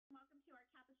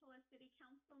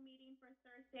meeting for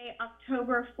Thursday,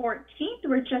 October 14th.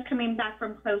 We're just coming back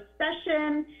from closed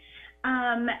session.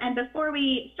 And before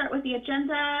we start with the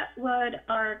agenda, would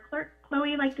our clerk,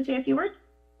 Chloe, like to say a few words?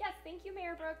 Yes, thank you,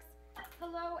 Mayor Brooks.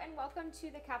 Hello and welcome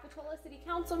to the Capitola City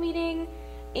Council meeting.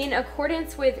 In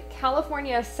accordance with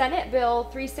California Senate Bill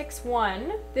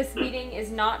 361, this meeting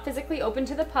is not physically open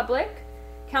to the public.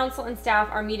 Council and staff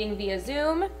are meeting via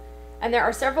Zoom, and there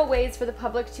are several ways for the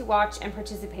public to watch and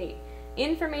participate.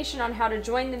 Information on how to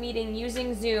join the meeting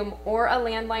using Zoom or a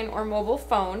landline or mobile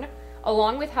phone,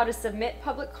 along with how to submit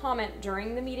public comment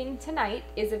during the meeting tonight,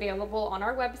 is available on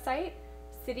our website,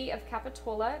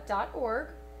 cityofcapitola.org,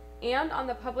 and on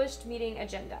the published meeting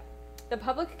agenda. The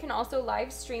public can also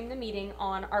live stream the meeting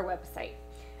on our website.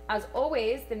 As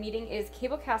always, the meeting is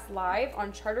cablecast live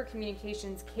on Charter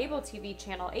Communications Cable TV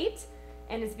Channel 8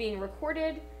 and is being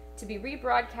recorded to be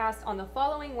rebroadcast on the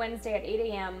following Wednesday at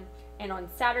 8 a.m. and on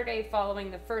Saturday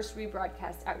following the first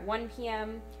rebroadcast at 1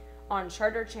 p.m. on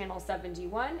Charter Channel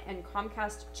 71 and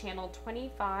Comcast Channel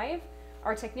 25.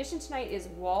 Our technician tonight is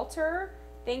Walter.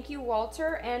 Thank you,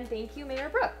 Walter, and thank you, Mayor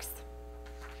Brooks.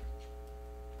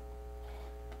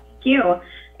 Thank you.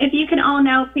 If you can all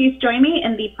now please join me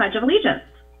in the Pledge of Allegiance.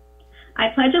 I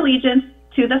pledge allegiance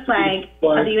to the flag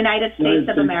of the United States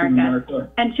of America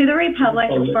and to the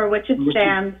republic for which it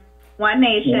stands, one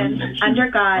nation, under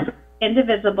God,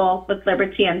 indivisible, with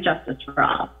liberty and justice for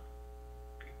all.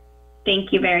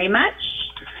 Thank you very much.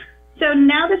 So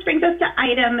now this brings us to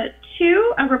item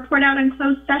 2, a report out in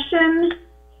closed session.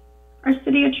 Our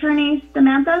city attorney,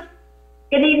 Samantha.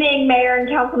 Good evening, Mayor and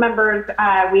council members.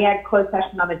 We had closed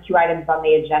session on the 2 items on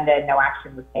the agenda and no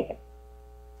action was taken.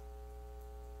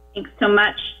 Thanks so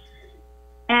much.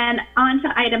 And on to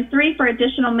item 3 for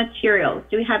additional materials.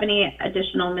 Do we have any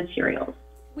additional materials?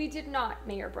 We did not,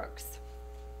 Mayor Brooks.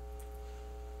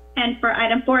 And for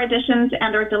item 4, additions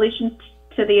and or deletions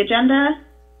to the agenda?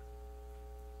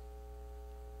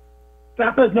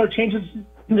 Staff has no changes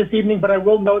this evening, but I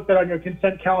will note that on your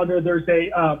consent calendar, there's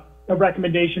a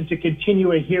recommendation to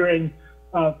continue a hearing,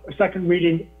 a second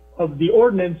reading of the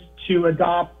ordinance to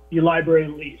adopt the library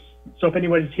lease. So if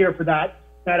anyone is here for that,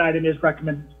 that item is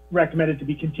recommended to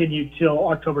be continued till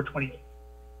October 28th.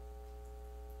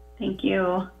 Thank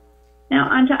you. Now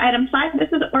on to item 5.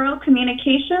 This is oral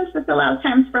communications. This allows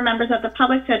times for members of the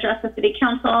public to address the City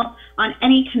Council on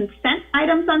any consent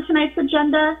items on tonight's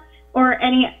agenda or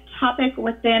any topic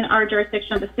within our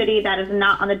jurisdiction of the city that is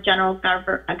not on the general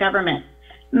government.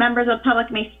 Members of the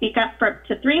public may speak up for up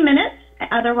to 3 minutes,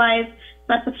 otherwise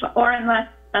or unless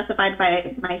specified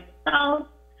by myself.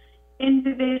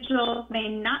 Individuals may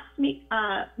not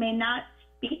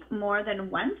speak more than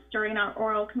once during our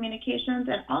oral communications,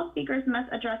 and all speakers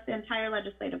must address the entire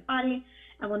legislative body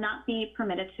and will not be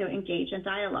permitted to engage in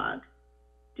dialogue.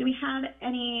 Do we have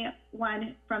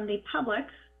anyone from the public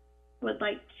who would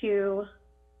like to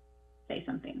say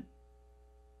something?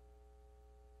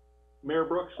 Mayor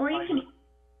Brooks, or you can.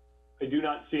 I do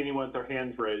not see anyone with their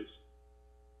hands raised.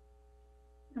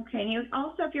 Okay, and you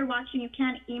also, if you're watching, you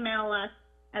can email us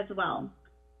as well.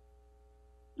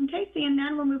 Okay, seeing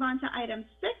none, we'll move on to item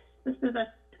 6. This is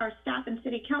our staff and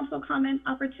city council comment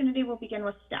opportunity. We'll begin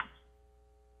with staff.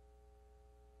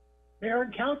 Mayor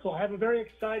and council, I have a very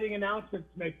exciting announcement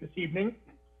to make this evening.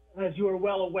 As you are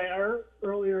well aware,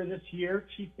 earlier this year,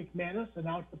 Chief McManus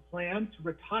announced a plan to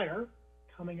retire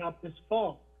coming up this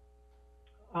fall.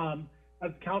 As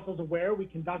the council is aware, we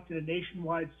conducted a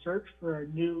nationwide search for a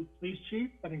new police chief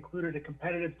that included a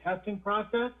competitive testing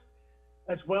process,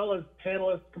 as well as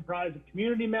panelists comprised of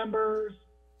community members,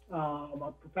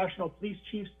 a professional police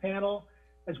chiefs panel,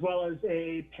 as well as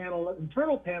a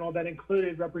internal panel that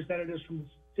included representatives from the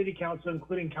city council,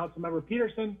 including Councilmember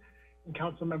Peterson and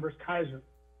Councilmembers Kaiser.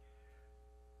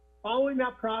 Following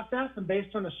that process, and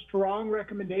based on a strong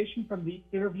recommendation from the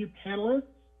interview panelists,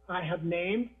 I have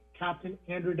named Captain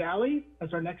Andrew Daly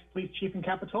as our next police chief in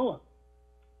Capitola.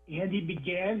 Andy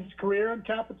began his career in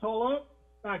Capitola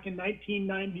back in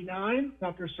 1999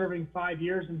 after serving 5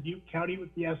 years in Butte County with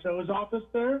the SO's office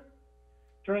there.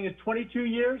 During his 22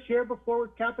 years here before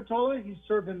with Capitola, he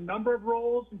served in a number of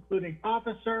roles, including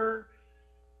officer,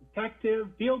 detective,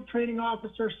 field training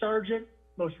officer, sergeant,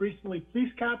 most recently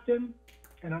police captain,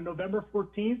 and on November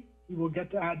 14th, he will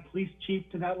get to add police chief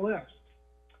to that list.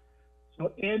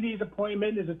 So Andy's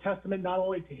appointment is a testament not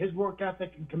only to his work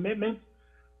ethic and commitment,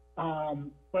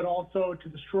 but also to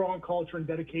the strong culture and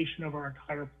dedication of our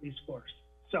entire police force.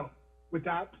 So with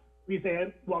that, please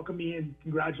welcome me in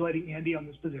congratulating Andy on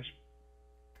this position.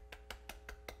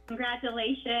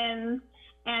 Congratulations,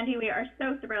 Andy. We are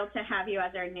so thrilled to have you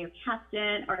as our new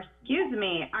captain, or excuse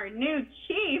me, our new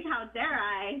chief. How dare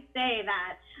I say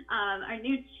that? our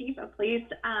new chief of police.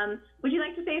 Would you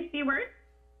like to say a few words?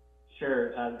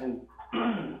 Sure, and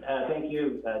thank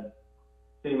you,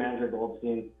 City Manager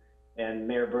Goldstein and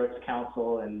Mayor Brooks,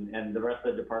 Council, and the rest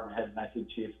of the department heads, and I see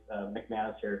Chief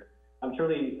McManus here. I'm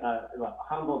truly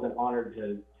humbled and honored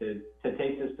to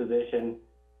take this position,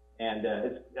 and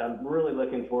I'm really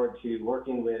looking forward to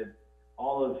working with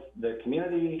all of the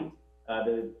community,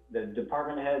 the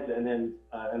department heads, and then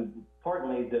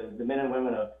importantly, the men and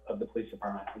women of the police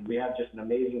department. And we have just an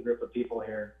amazing group of people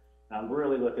here, and I'm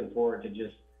really looking forward to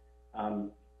just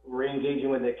re-engaging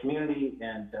with the community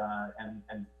and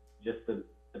just the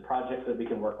projects that we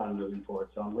can work on moving forward.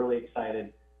 So I'm really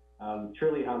excited,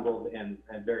 truly humbled, and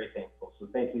very thankful. So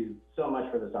thank you so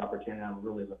much for this opportunity. I'm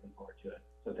really looking forward to it.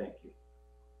 So thank you.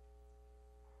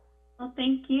 Well,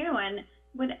 thank you. And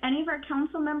would any of our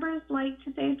council members like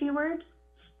to say a few words?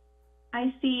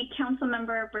 I see Council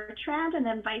Member Bertrand and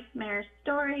then Vice Mayor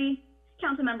Story,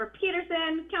 Council Member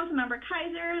Peterson, Council Member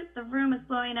Kaiser. The room is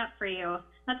blowing up for you.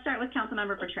 Let's start with Council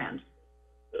Member Bertrand.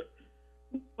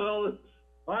 Well,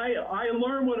 I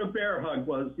learned what a bear hug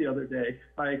was the other day.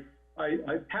 I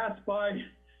passed by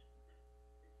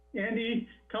Andy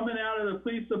coming out of the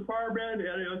police department,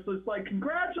 and it was just like,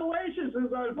 congratulations!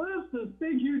 And I was this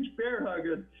big, huge bear hug.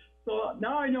 And so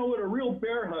now I know what a real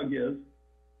bear hug is.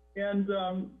 And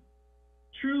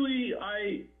truly,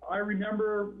 I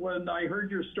remember when I heard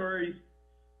your story,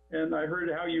 and I heard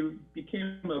how you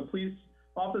became a police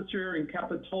officer in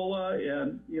Capitola,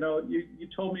 and you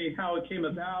told me how it came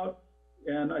about.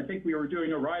 And I think we were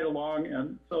doing a ride along,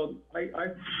 and so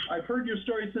I've heard your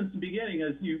story since the beginning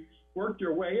as you worked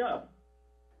your way up.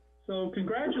 So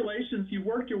congratulations, you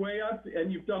worked your way up,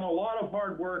 and you've done a lot of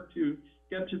hard work to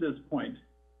get to this point.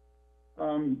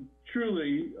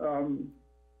 Truly,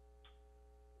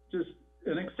 just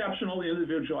an exceptional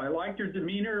individual. I like your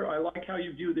demeanor. I like how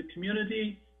you view the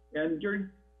community, and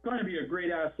you're going to be a great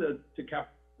asset to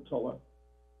Capitola.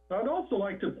 I'd also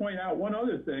like to point out one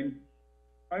other thing.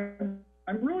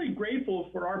 I'm really grateful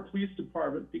for our police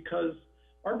department, because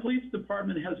our police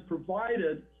department has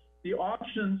provided the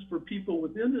options for people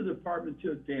within the department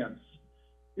to advance.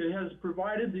 It has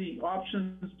provided the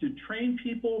options to train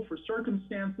people for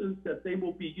circumstances that they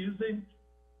will be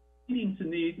needing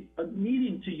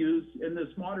to use in this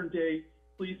modern day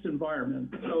police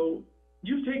environment. So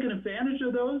you've taken advantage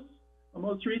of those.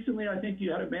 Most recently, I think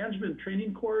you had a management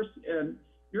training course, and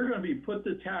you're going to be put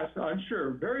to task, I'm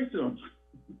sure, very soon.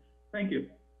 Thank you.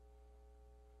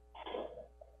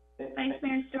 Vice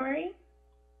Mayor Story.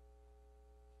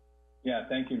 Yeah,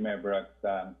 thank you, Mayor Brooks.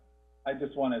 I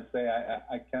just want to say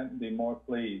I can't be more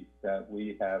pleased that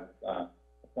we have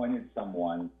appointed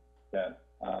someone that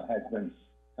has been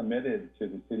committed to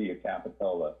the city of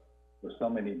Capitola for so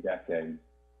many decades,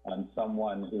 and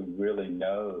someone who really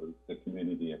knows the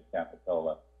community of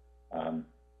Capitola.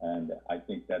 And I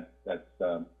think that's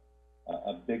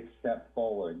a big step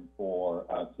forward for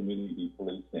community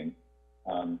policing.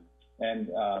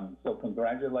 So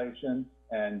congratulations,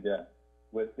 and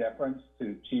with deference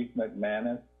to Chief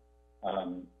McManus,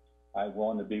 I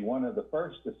want to be one of the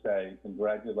first to say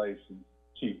congratulations,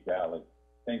 Chief Daly.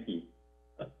 Thank you.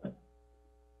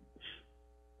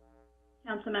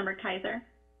 Councilmember Kaiser.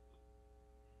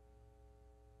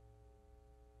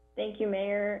 Thank you,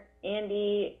 Mayor,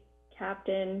 Andy,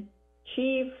 Captain,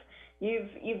 Chief.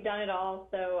 You've done it all,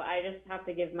 so I just have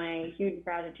to give my huge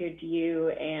gratitude to you.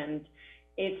 And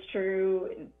it's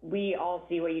true, we all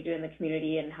see what you do in the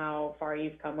community and how far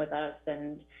you've come with us,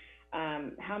 and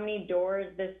how many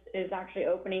doors this is actually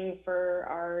opening for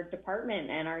our department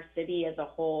and our city as a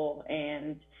whole.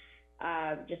 And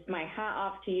just my hat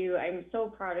off to you. I'm so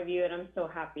proud of you, and I'm so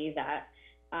happy that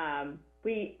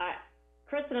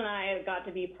Kristen and I got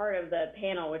to be part of the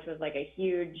panel, which was like a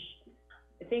huge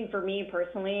thing for me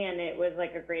personally, and it was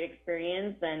like a great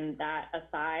experience. And that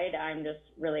aside, I'm just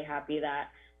really happy that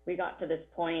we got to this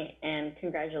point, and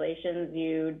congratulations,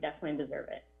 you definitely deserve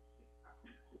it.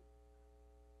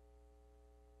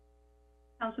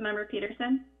 Councilmember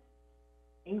Peterson.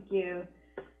 Thank you.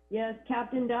 Yes,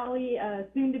 Captain Daly,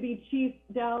 soon to be Chief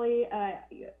Daly.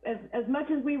 As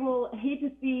much as we will hate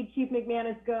to see Chief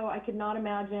McManus go, I could not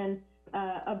imagine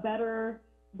a better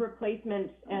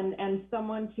replacement and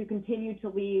someone to continue to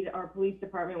lead our police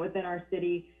department within our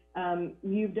city.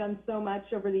 You've done so much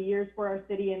over the years for our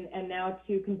city, and now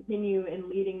to continue in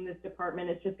leading this department,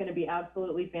 it's just going to be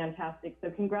absolutely fantastic. So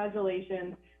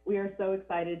congratulations. We are so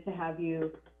excited to have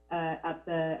you at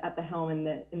the helm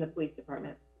in the police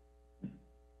department.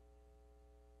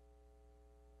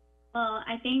 Well,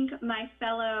 I think my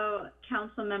fellow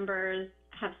council members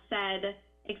have said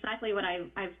exactly what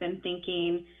I've been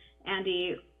thinking.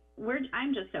 Andy,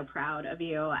 I'm just so proud of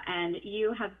you, and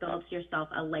you have built yourself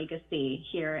a legacy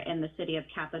here in the city of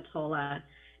Capitola,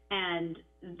 and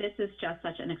this is just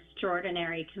such an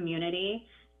extraordinary community,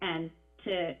 and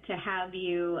to have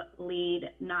you lead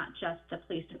not just the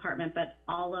police department, but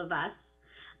all of us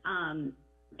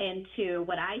into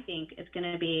what I think is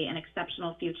going to be an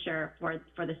exceptional future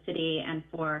for the city and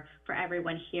for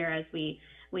everyone here as we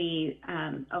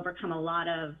overcome a lot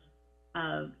of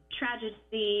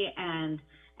tragedy and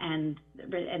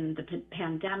the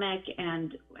pandemic,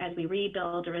 and as we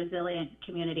rebuild a resilient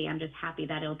community. I'm just happy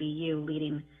that it'll be you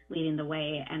leading the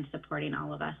way and supporting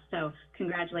all of us. So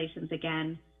congratulations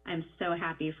again. I'm so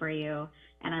happy for you,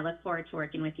 and I look forward to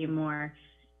working with you more.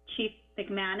 Chief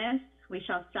McManus, we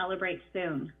shall celebrate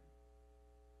soon.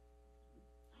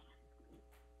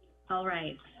 All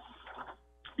right.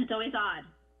 It's always odd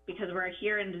because we're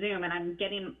here in Zoom and I'm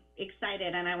getting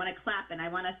excited and I want to clap and I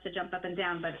want us to jump up and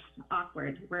down, but it's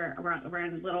awkward. We're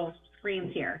in little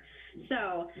screens here.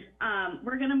 So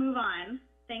we're going to move on.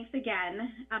 Thanks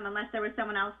again, unless there was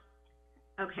someone else.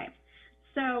 Okay.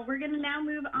 So we're going to now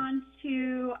move on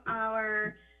to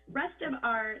our rest of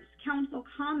our council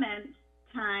comment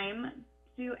time.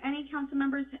 Do any council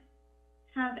members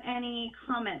have any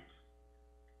comments?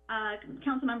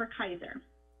 Councilmember Kaiser.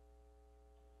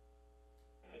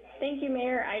 Thank you,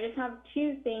 Mayor. I just have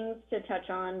two things to touch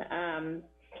on.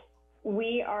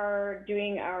 We are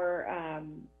doing our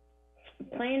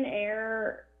plein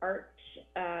air art,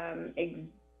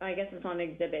 I guess it's not an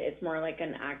exhibit, it's more like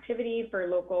an activity for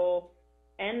local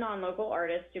and non-local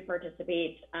artists to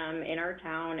participate in our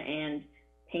town and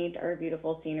paint our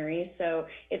beautiful scenery. So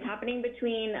it's happening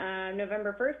between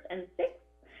November 1st and 6th.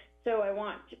 So I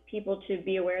want people to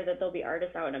be aware that there'll be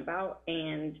artists out and about,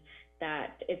 and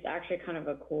that it's actually kind of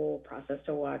a cool process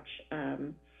to watch.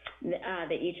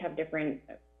 They each have different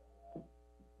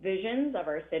visions of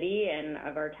our city and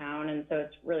of our town, and so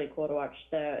it's really cool to watch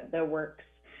the works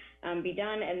be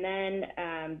done. And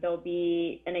then there'll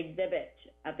be an exhibit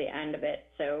at the end of it,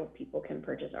 so people can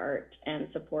purchase art and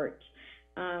support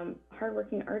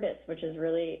hardworking artists, which is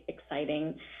really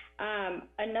exciting.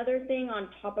 Another thing on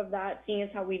top of that, seeing as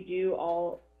how we do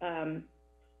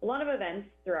a lot of events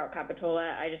throughout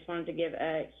Capitola, I just wanted to give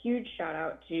a huge shout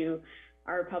out to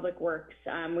our public works.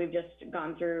 We've just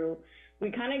gone through,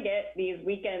 we kind of get these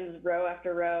weekends row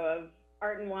after row of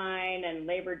Art and Wine and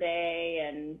Labor Day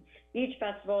and Beach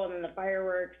Festival and then the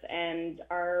fireworks, and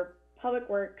our public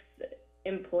works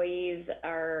employees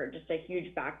are just a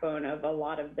huge backbone of a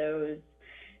lot of those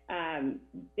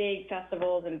big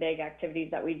festivals and big activities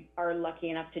that we are lucky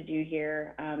enough to do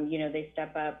here. You know, they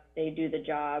step up, they do the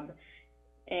job,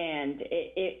 and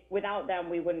without them,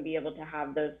 we wouldn't be able to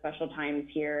have those special times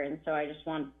here. And so I just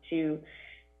want to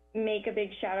make a big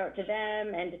shout out to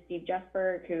them and to Steve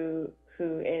Jesberg,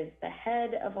 who is the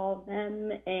head of all of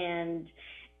them, and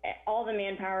all the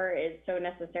manpower is so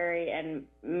necessary and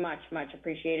much, much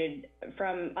appreciated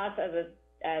from us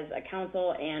as a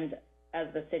council and as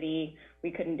the city.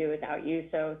 We couldn't do without you.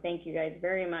 So thank you guys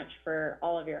very much for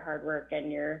all of your hard work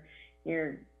and your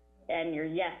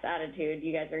yes attitude.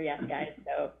 You guys are yes guys,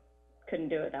 so couldn't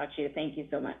do it without you. Thank you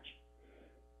so much.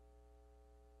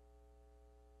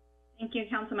 Thank you,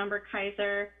 Councilmember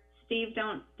Kaiser. Steve,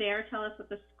 don't dare tell us what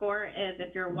the score is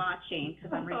if you're watching,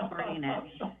 because I'm recording it.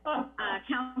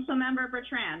 Councilmember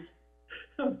Bertrand.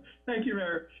 Thank you,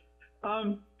 Mayor.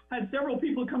 Had several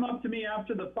people come up to me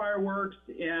after the fireworks,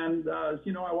 and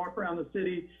you know, I walk around the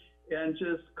city and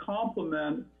just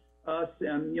compliment us.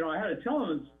 And you know, I had to tell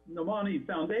them it's Nomani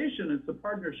Foundation; it's a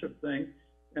partnership thing.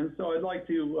 And so I'd like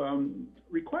to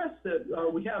request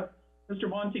that we have Mr.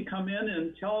 Monty come in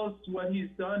and tell us what he's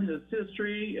done, his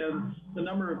history, and the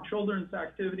number of children's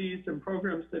activities and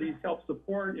programs that he's helped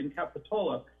support in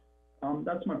Capitola.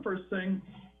 That's my first thing.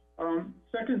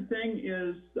 Second thing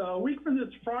is, a week from this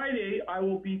Friday, I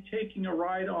will be taking a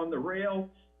ride on the rail.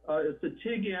 It's a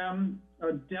TIG-M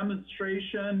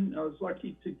demonstration. I was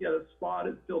lucky to get a spot.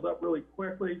 It filled up really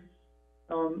quickly.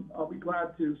 I'll be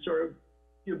glad to sort of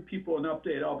give people an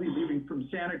update. I'll be leaving from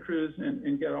Santa Cruz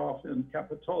and get off in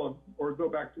Capitola or go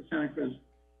back to Santa Cruz.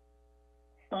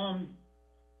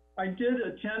 I did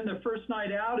attend the first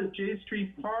night out at J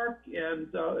Street Park, and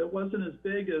it wasn't as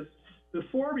big as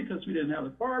before because we didn't have a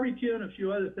barbecue and a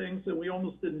few other things, and we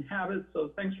almost didn't have it. So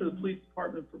thanks for the police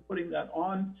department for putting that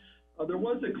on. There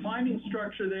was a climbing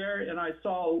structure there, and I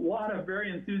saw a lot of very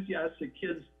enthusiastic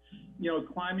kids, you know,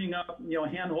 climbing up, you know,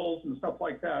 handholds and stuff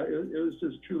like that. It was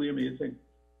just truly amazing.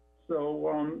 So,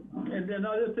 and then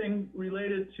another thing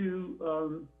related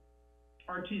to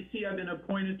RTC, I've been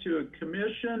appointed to a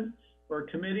commission or a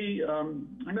committee.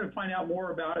 I'm going to find out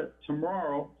more about it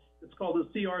tomorrow. It's called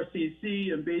the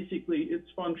CRCC, and basically its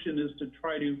function is to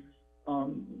try to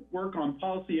work on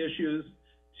policy issues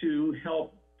to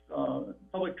help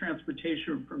public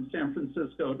transportation from San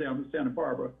Francisco down to Santa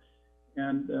Barbara.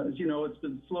 And as you know, it's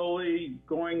been slowly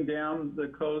going down the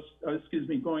coast,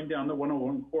 going down the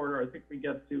 101 corridor. I think we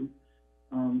get to,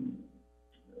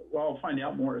 well, I'll find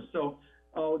out more. So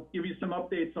I'll give you some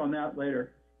updates on that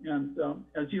later. And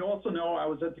as you also know, I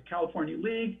was at the California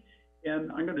League,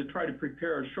 and I'm going to try to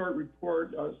prepare a short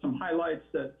report, some highlights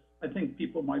that I think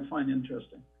people might find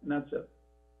interesting. And that's it.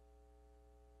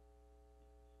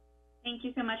 Thank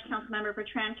you so much, Councilmember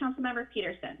Bertrand. Councilmember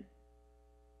Peterson.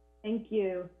 Thank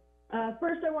you.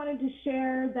 First, I wanted to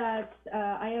share that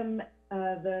I am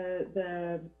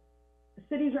the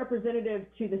city's representative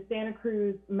to the Santa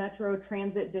Cruz Metro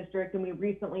Transit District, and we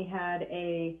recently had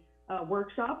a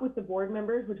workshop with the board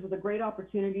members, which was a great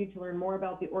opportunity to learn more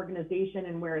about the organization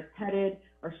and where it's headed,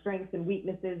 our strengths and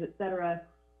weaknesses, et cetera.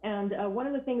 And one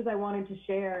of the things I wanted to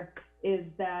share is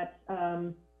that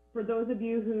for those of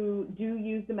you who do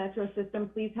use the Metro system,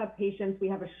 please have patience. We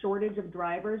have a shortage of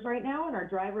drivers right now, and our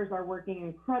drivers are working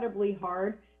incredibly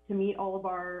hard to meet all of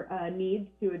our needs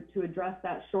to address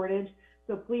that shortage.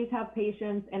 So please have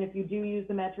patience, and if you do use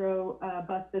the Metro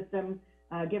bus system,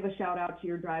 give a shout out to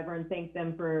your driver and thank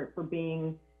them for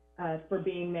being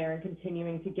there and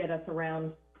continuing to get us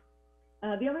around.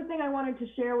 The other thing I wanted to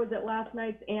share was at last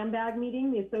night's AMBAG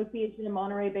meeting, the Association of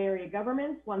Monterey Bay Area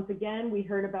Governments. Once again, we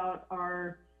heard about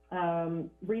our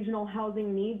regional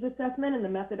housing needs assessment and the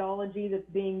methodology that's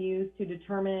being used to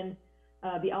determine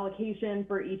the allocation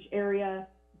for each area.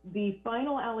 The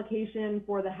final allocation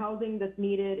for the housing that's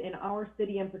needed in our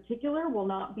city in particular will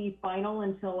not be final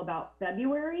until about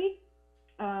February,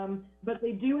 but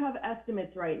they do have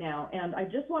estimates right now. And I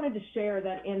just wanted to share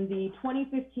that in the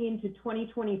 2015 to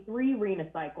 2023 RENA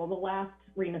cycle, the last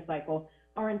RENA cycle,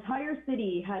 our entire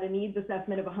city had a needs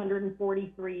assessment of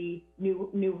 143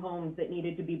 new homes that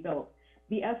needed to be built.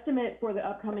 The estimate for the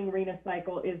upcoming RENA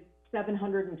cycle is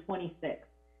 726,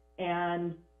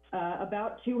 and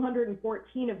about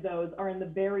 214 of those are in the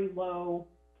very low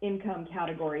income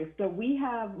category. So we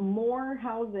have more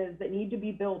houses that need to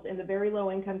be built in the very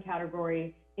low income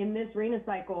category in this RENA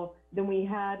cycle than we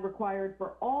had required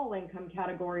for all income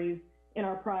categories in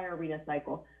our prior RENA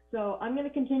cycle. So I'm going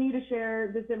to continue to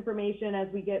share this information as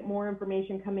we get more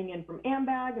information coming in from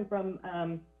AMBAG and from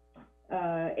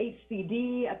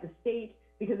HCD at the state,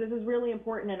 because this is really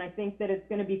important, and I think that it's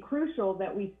going to be crucial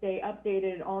that we stay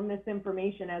updated on this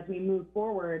information as we move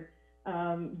forward,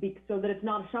 so that it's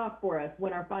not a shock for us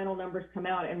when our final numbers come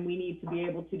out and we need to be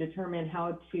able to determine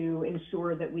how to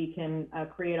ensure that we can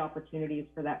create opportunities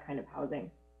for that kind of housing.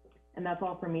 And that's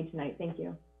all from me tonight. Thank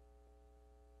you.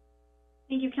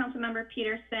 Thank you, Councilmember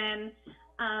Peterson.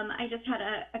 I just had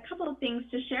a couple of things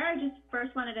to share. I just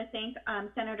first wanted to thank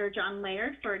Senator John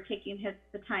Laird for taking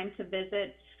the time to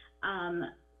visit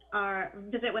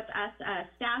with us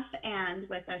staff and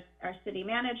with our city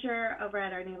manager over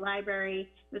at our new library.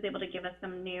 He was able to give us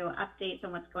some new updates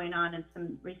on what's going on and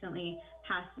some recently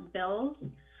passed bills.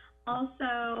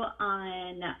 Also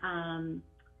on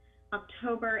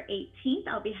October 18th,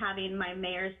 I'll be having my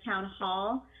mayor's town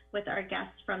hall with our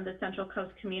guests from the Central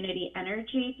Coast Community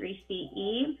Energy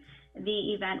 3CE.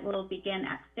 The event will begin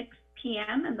at 6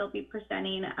 p.m. and they'll be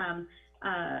presenting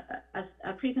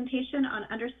a presentation on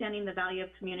understanding the value of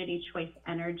community choice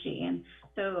energy. And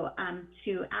so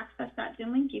to access that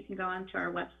Zoom link, you can go onto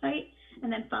our website.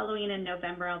 And then following in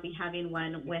November, I'll be having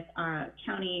one with our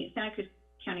Santa Cruz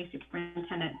County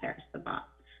Superintendent Ferris Sabat.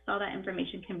 So all that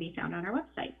information can be found on our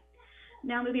website.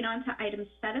 Now moving on to item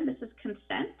 7, this is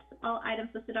consent. All items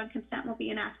listed on consent will be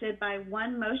enacted by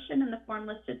one motion in the form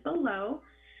listed below,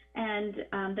 and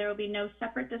there will be no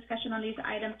separate discussion on these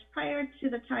items prior to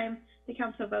the time the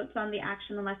council votes on the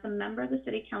action unless a member of the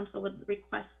city council would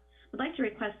like to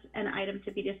request an item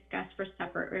to be discussed for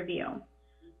separate review.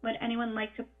 Would anyone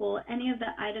like to pull any of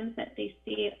the items that they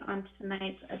see on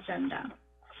tonight's agenda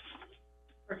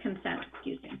for consent,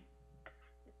 excuse me?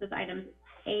 This is items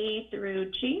A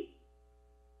through G.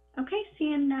 Okay,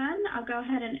 seeing none, I'll go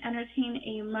ahead and entertain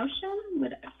a motion.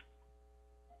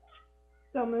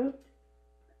 So moved.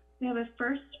 We have a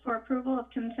first for approval of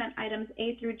consent items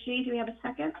A through G. Do we have a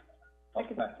second?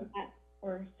 Second.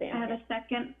 Or Sam. I have a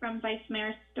second from Vice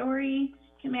Mayor Story.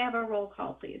 Can we have a roll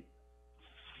call, please?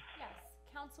 Yes.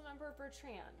 Councilmember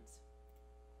Bertrand.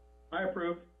 I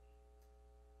approve.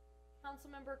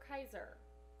 Councilmember Kaiser.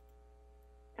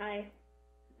 Aye.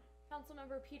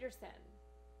 Councilmember Peterson.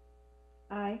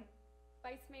 Aye.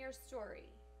 Vice Mayor Story.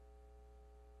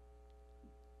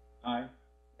 Aye.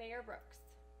 Mayor Brooks.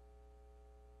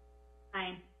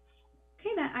 Aye.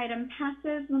 Okay, that item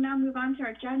passes. We'll now move on to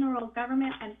our general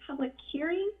government and public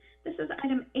hearing. This is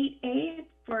item 8A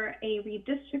for a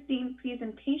redistricting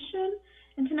presentation.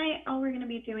 And tonight, all we're going to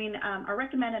be doing, our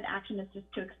recommended action is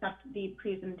just to accept the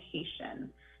presentation.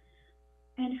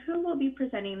 And who will be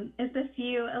presenting? Is this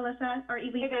you, Alyssa, or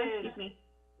Elisa? Excuse me.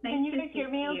 Nice Can you guys hear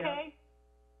me okay?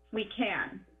 We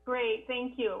can. Great,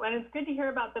 thank you. And it's good to hear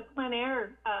about the plein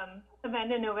air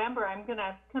event in November. I'm going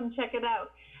to come check it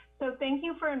out. So thank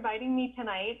you for inviting me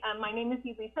tonight. My name is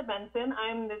Elisa Benson.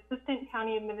 I'm the Assistant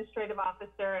County Administrative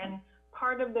Officer and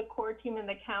part of the core team in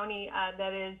the county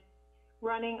that is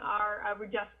running our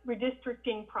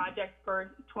redistricting project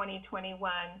for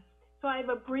 2021. So I have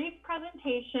a brief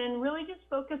presentation, really just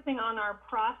focusing on our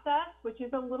process, which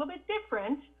is a little bit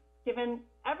different, given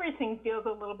everything feels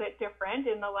a little bit different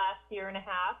in the last year and a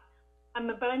half.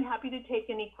 But I'm happy to take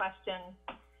any questions.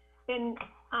 And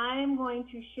I'm going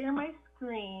to share my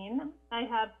screen. I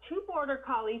have two border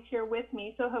collies here with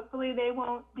me, so hopefully they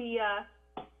won't be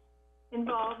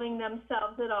involving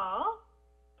themselves at all.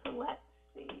 So let's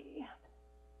see.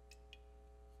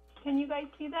 Can you guys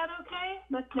see that okay?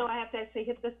 No, I have to actually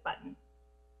hit this button.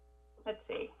 Let's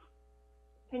see.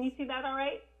 Can you see that all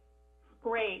right?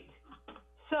 Great.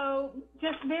 So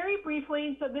just very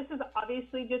briefly, so this is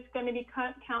obviously just going to be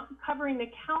covering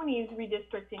the county's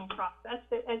redistricting process.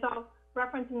 As I'll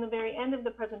reference in the very end of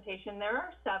the presentation, there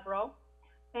are several.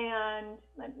 And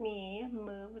let me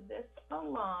move this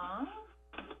along.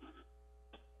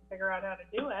 Figure out how to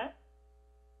do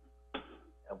it.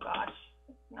 Oh gosh,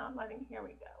 it's not letting, here we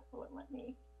go. Will it let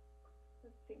me,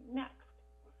 let's see, next.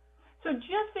 So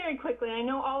just very quickly, I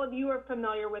know all of you are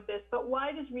familiar with this, but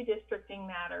why does redistricting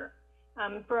matter?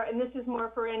 And this is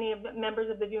more for any of the members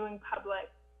of the viewing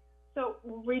public. So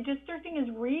redistricting is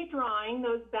redrawing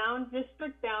those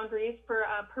district boundaries for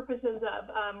purposes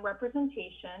of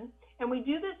representation. And we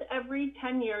do this every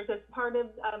 10 years as part of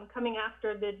coming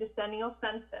after the decennial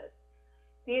census.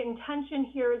 The intention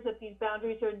here is that these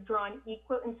boundaries are drawn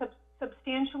equal and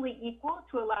substantially equal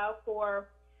to allow for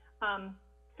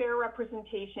fair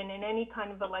representation in any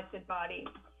kind of elected body.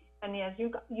 And as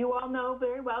you all know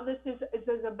very well, this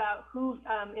is about who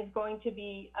is going to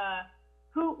be,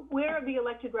 where the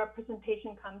elected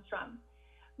representation comes from.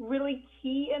 Really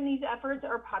key in these efforts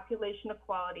are population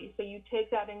equality. So you take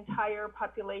that entire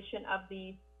population of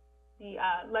the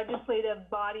legislative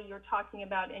body you're talking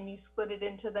about and you split it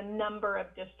into the number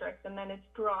of districts, and then it's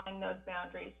drawing those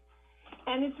boundaries.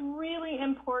 And it's really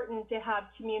important to have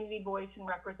community voice and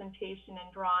representation in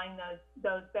drawing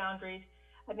those boundaries.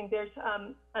 I think there's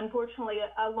unfortunately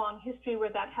a long history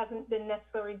where that hasn't been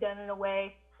necessarily done in a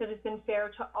way that has been fair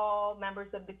to all members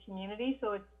of the community.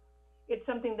 So it's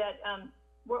something that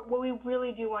we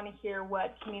really do want to hear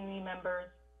what community members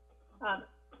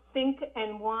think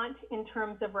and want in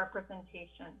terms of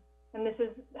representation. And this is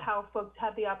how folks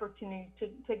have the opportunity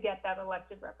to get that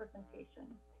elected representation.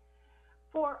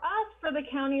 For us, for the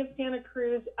County of Santa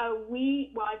Cruz,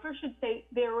 well, I first should say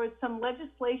there was some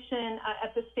legislation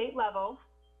at the state level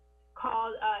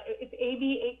called, it's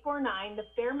AB 849, the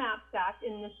Fair Maps Act,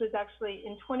 and this was actually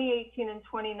in 2018 and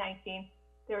 2019.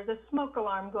 There's a smoke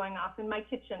alarm going off in my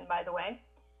kitchen, by the way.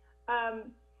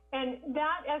 And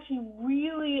that actually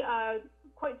really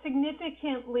quite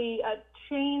significantly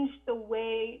changed the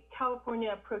way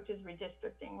California approaches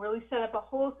redistricting, really set up a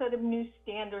whole set of new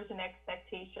standards and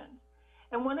expectations.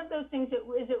 And one of those things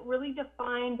is it really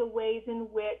defined the ways in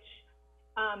which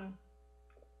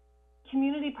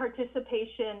community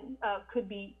participation could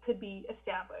be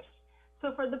established.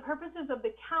 So for the purposes of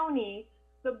the county,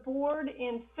 the board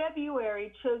in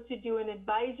February chose to do an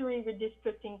advisory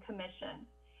redistricting commission.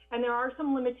 And there are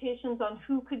some limitations on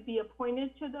who could be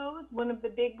appointed to those. One of the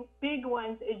big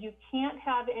ones is you can't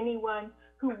have anyone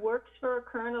who works for a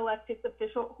current elected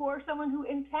official or someone who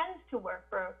intends to work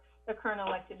for a current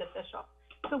elected official.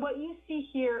 So what you see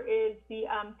here is the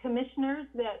commissioners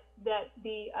that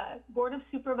the Board of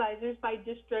Supervisors by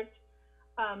district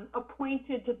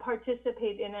appointed to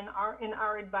participate in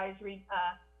our advisory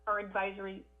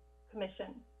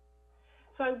commission.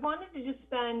 So I wanted to just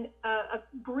spend a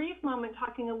brief moment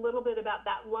talking a little bit about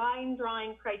that line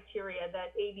drawing criteria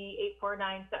that AB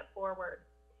 849 set forward.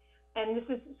 And this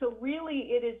is, so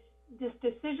really it is, this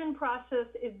decision process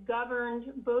is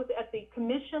governed both at the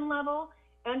commission level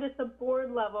and at the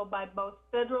board level by both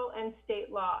federal and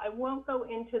state law. I won't go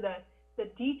into the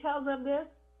details of this,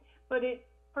 but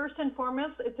first and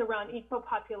foremost, it's around equal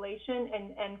population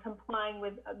and complying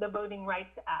with the Voting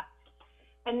Rights Act.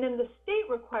 And then the state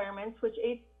requirements, which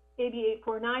AB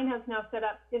 849 has now set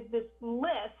up, is this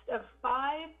list of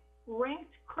 5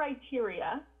 ranked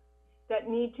criteria that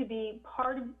need to be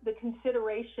part of the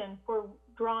consideration for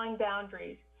drawing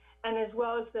boundaries, and as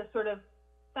well as the sort of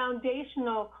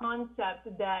foundational concept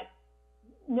that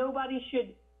nobody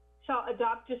shall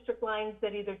adopt district lines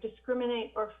that either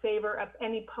discriminate or favor of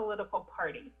any political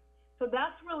party. So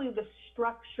that's really the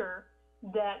structure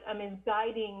that is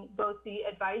guiding both the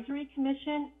Advisory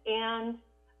Commission and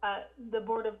the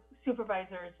Board of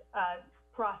Supervisors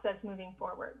process moving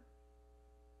forward.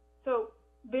 So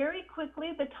very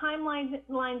quickly, the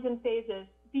timelines and phases,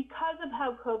 because of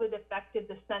how COVID affected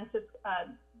the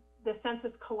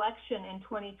census collection in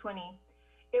 2020,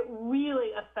 it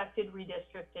really affected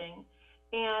redistricting.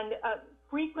 And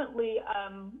frequently,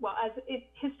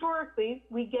 historically,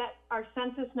 we get our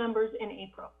census numbers in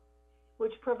April,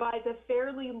 which provides a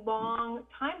fairly long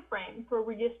time frame for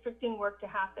redistricting work to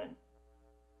happen.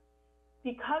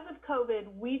 Because of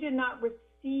COVID, we did not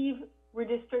receive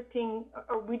redistricting,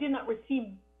 or we did not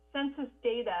receive census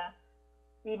data,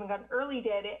 we even got early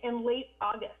data in late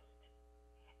August.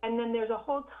 And then there's a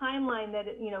whole timeline that,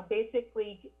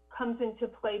 basically comes into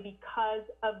play because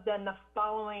of then the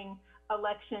following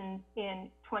elections in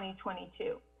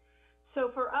 2022.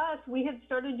 So for us, we had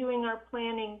started doing our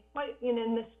planning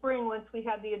in the spring once we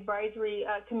had the Advisory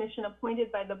Commission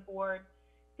appointed by the board.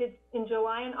 In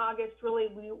July and August, really,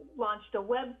 we launched a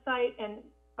website, and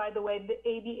by the way, the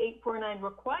AB 849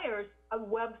 requires a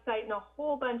website and a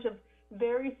whole bunch of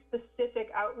very specific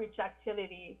outreach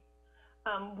activities.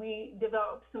 We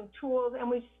developed some tools, and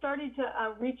we started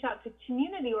to reach out to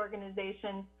community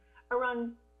organizations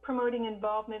around promoting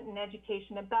involvement and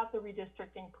education about the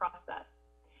redistricting process.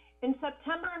 In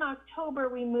September and October,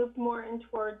 we moved more in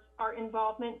towards our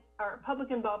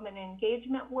public involvement and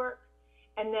engagement work.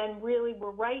 And then really,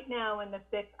 we're right now in the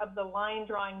thick of the line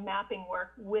drawing mapping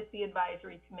work with the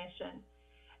Advisory Commission.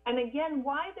 And again,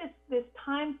 why this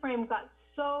time frame got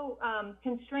so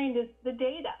constrained is the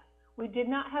data. We did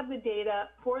not have the data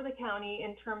for the county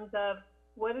in terms of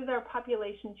what did our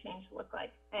population change look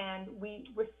like. And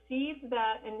we received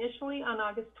that initially on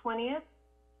August 20th.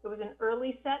 It was an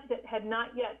early set that had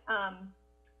not yet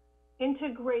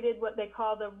integrated what they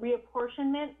call the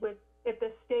reapportionment with, at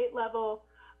the state level,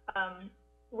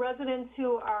 residents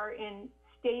who are in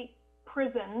state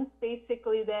prisons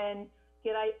basically then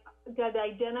get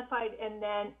identified, and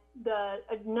then the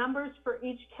numbers for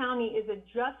each county is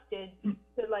adjusted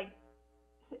to, like,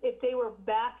 if they were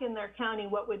back in their county,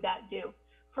 what would that do?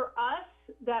 For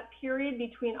us, that period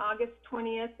between August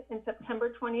 20th and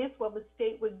September 20th, while the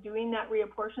state was doing that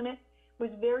reapportionment, was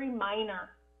very minor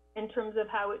in terms of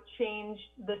how it changed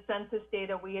the census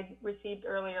data we had received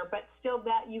earlier, but still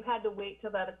that you had to wait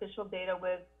till that official data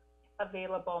was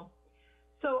available.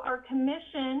 So our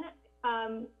commission,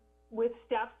 with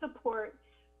staff support,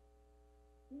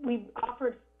 we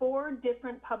offered 4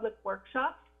 different public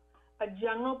workshops, a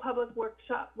general public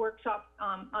workshop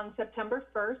on September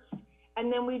 1st,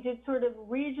 and then we did sort of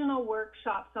regional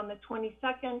workshops on the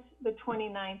 22nd, the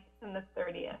 29th, and the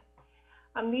 30th.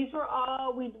 These were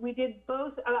all, we did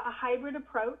both a hybrid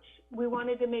approach. We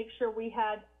wanted to make sure we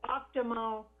had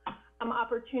optimal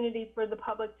opportunity for the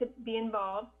public to be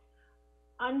involved.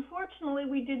 Unfortunately,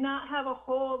 we did not have a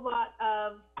whole lot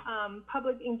of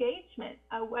public engagement.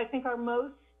 I think our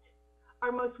most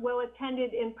well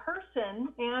attended in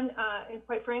person and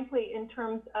quite frankly in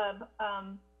terms of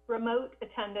remote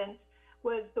attendance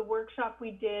was the workshop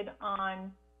we did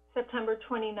on September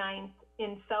 29th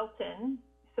in Felton,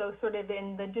 so sort of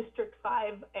in the District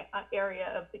 5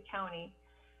 area of the county.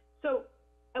 So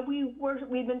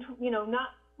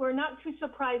we're not too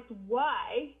surprised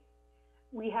why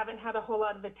we haven't had a whole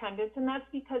lot of attendance, and that's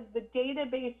because the data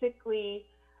basically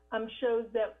shows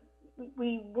that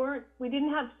we didn't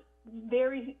have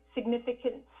very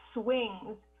significant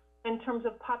swings in terms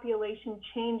of population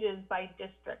changes by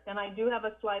district. And I do have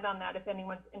a slide on that if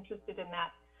anyone's interested in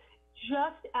that.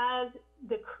 Just as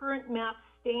the current map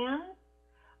stands,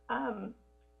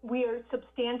 we are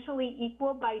substantially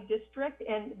equal by district,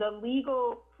 and the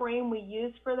legal frame we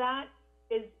use for that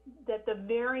is that the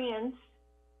variance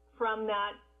from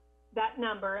that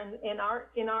number, and in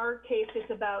our case, it's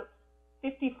about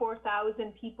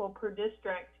 54,000 people per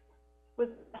district, was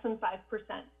less than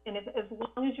 5%. And as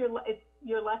long as you're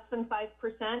less than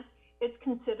 5%, it's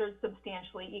considered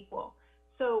substantially equal.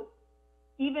 So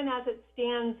even as it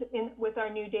stands with our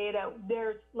new data,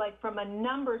 there's, like, from a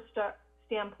number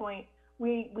standpoint,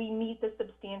 we meet the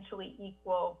substantially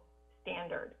equal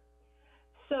standard.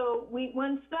 So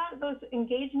once those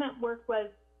engagement work was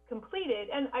completed,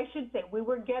 and I should say we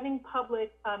were getting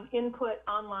public input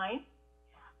online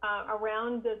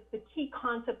around the key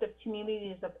concept of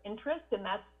communities of interest, and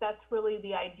that's really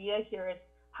the idea here is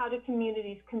how do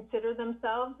communities consider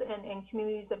themselves and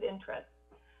communities of interest.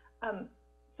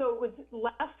 So it was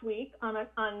last week on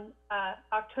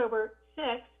October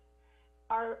 6th,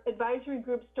 our advisory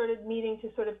group started meeting to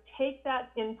sort of take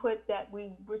that input that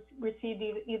we received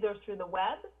either through the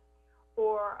web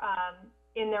or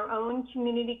in their own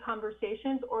community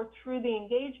conversations or through the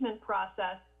engagement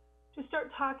process to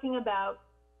start talking about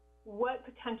what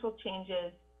potential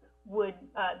changes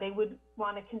they would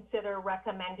want to consider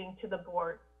recommending to the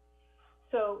board.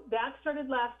 So that started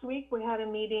last week. We had a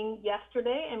meeting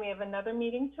yesterday, and we have another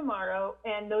meeting tomorrow,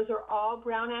 and those are all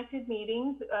Brown Acted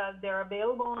meetings. They're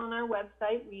available on our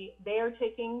website. They are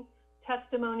taking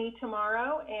testimony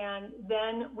tomorrow, and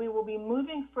then we will be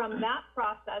moving from that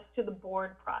process to the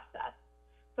board process.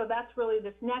 So that's really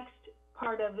this next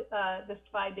part of the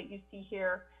slide that you see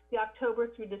here, the October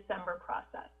through December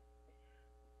process.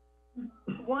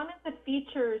 One of the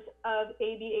features of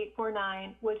AB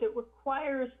 849 was it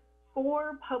requires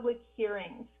 4 public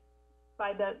hearings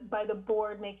by the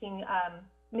board making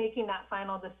that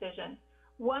final decision.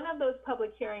 One of those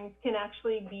public hearings can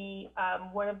actually be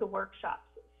one of the workshops.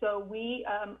 So we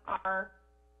are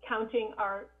counting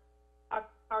our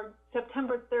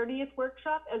September 30th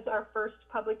workshop as our first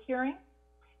public hearing,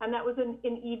 and that was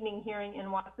an evening hearing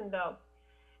in Watsonville.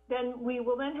 Then we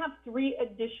will then have 3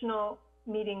 additional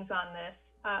meetings on this.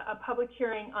 A public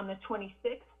hearing on the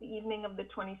 26th, the evening of the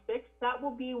 26th. That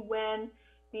will be when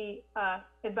the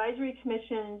advisory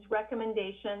commission's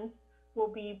recommendations will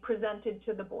be presented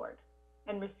to the board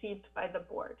and received by the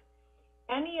board.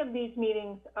 Any of these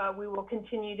meetings, we will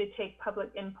continue to take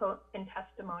public input and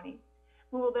testimony.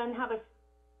 We will then have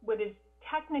what is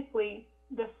technically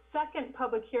the second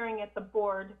public hearing at the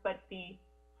board, but the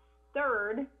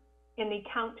third in the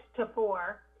count to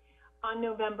 4 on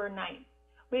November 9th.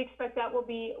 We expect that will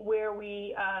be where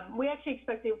we actually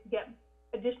expect to get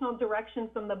additional direction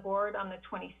from the board on the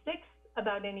 26th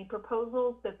about any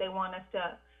proposals that they want us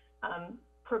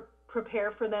to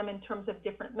prepare for them in terms of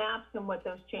different maps and what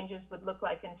those changes would look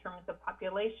like in terms of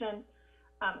population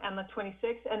on the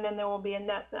 26th. And then there will be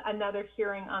another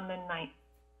hearing on the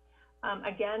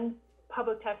 9th. Again,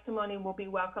 public testimony will be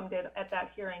welcomed at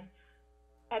that hearing.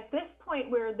 At this point,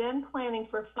 we're then planning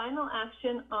for final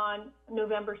action on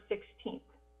November 16th.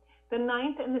 The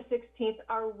 9th and the 16th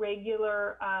are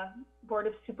regular Board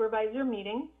of Supervisor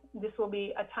meetings. This will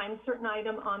be a time certain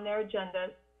item on their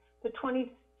agendas. The 26th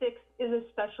is a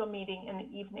special meeting in the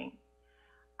evening.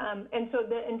 And so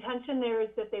the intention there is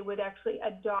that they would actually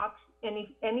adopt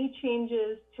any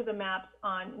changes to the maps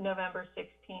on November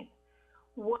 16th.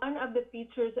 One of the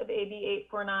features of AB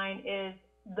 849 is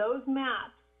those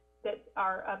maps that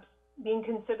are being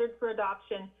considered for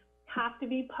adoption have to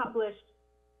be published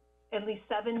at least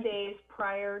 7 days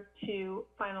prior to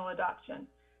final adoption.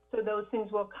 So those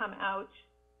things will come out,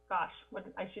 gosh,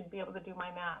 I should be able to do my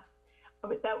math.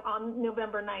 But that on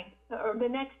November 9th, or the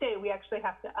next day, we actually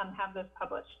have to have those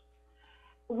published.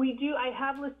 I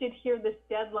have listed here this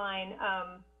deadline.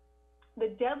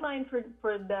 The deadline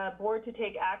for the board to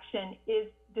take action is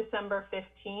December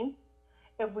 15th.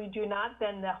 If we do not,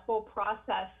 then the whole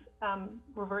process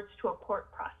reverts to a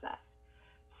court process.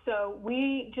 So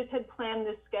we just had planned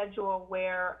this schedule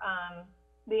where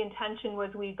the intention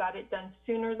was we got it done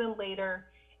sooner than later.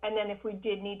 And then if we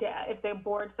did need to, if the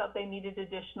board felt they needed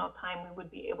additional time, we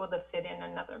would be able to fit in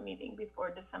another meeting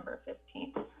before December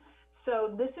 15th.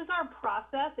 So this is our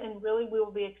process, and really we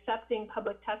will be accepting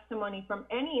public testimony from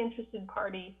any interested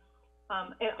party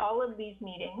at all of these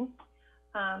meetings.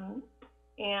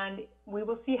 And we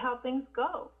will see how things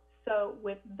go. So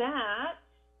with that,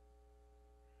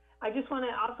 I just want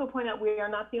to also point out we are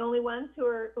not the only ones who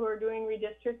are doing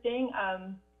redistricting.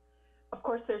 Of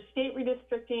course, there's state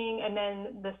redistricting, and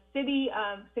then the city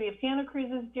of Santa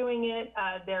Cruz is doing it.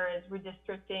 There is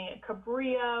redistricting at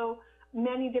Cabrillo.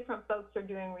 Many different folks are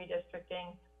doing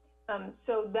redistricting.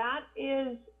 So that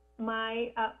is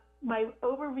my my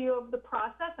overview of the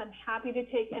process. I'm happy to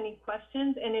take any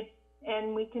questions,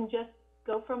 and we can just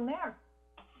go from there.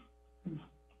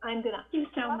 I'm gonna Thank you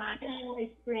so much. My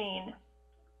screen.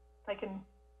 If I can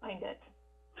find it.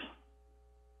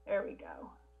 There we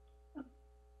go.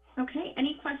 Okay,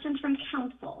 any questions from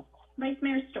council? Vice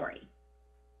Mayor Story.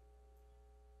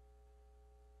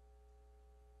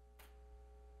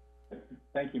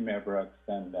 Thank you, Mayor Brooks,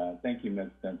 and thank you,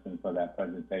 Ms. Stinson, for that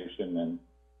presentation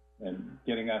and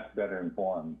getting us better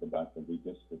informed about the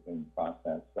redistricting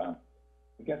process. I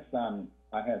guess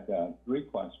I had 3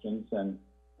 questions, and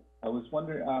I was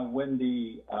wondering when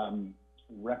the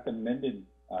recommended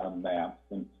maps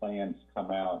and plans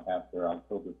come out after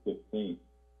October 15th,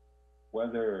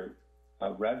 whether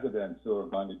residents who are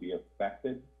going to be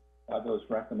affected those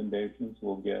recommendations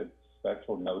will get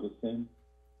special noticing.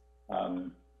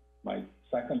 My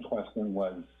second question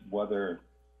was whether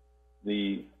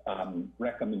the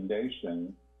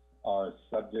recommendations are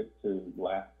subject to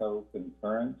LAFCO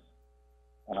concurrence.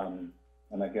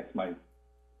 And I guess my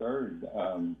third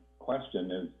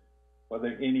question is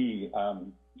whether any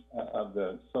of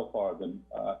the, so far,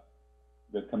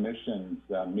 the commission's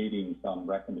meetings on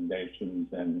recommendations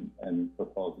and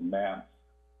proposed maps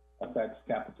affects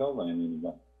Capitola in any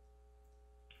way.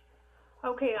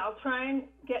 Okay, I'll try and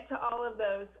get to all of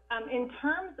those. In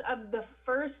terms of the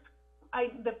first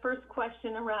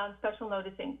question around special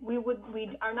noticing, we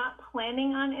are not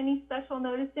planning on any special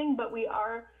noticing, but we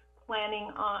are planning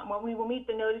on, well, we will meet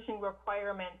the noticing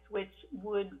requirements, which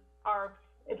are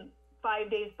 5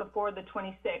 days before the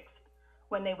 26th,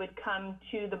 when they would come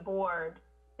to the board.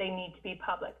 They need to be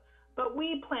public. But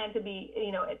we plan to be,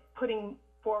 putting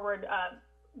forward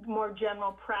more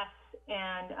general press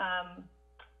and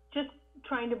just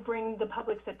trying to bring the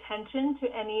public's attention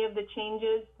to any of the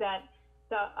changes that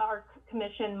our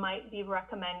commission might be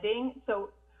recommending.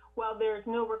 So while there's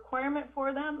no requirement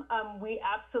for them, we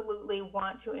absolutely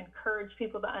want to encourage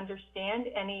people to understand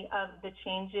any of the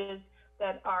changes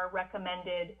that are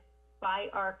recommended by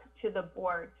ARC to the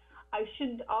board. I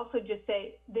should also just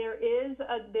say there's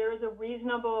a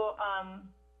reasonable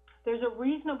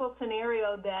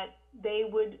scenario that they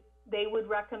would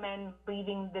recommend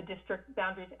leaving the district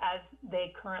boundaries as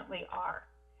they currently are.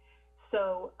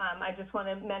 So I just want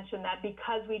to mention that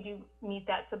because we do meet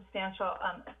that substantial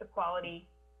equality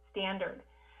standard.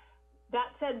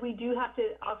 That said, we do have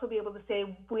to also be able to say,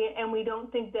 we don't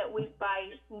think that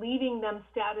by leaving them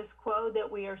status quo,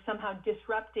 that we are somehow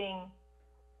disrupting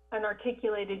an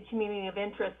articulated community of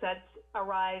interest that's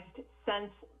arisen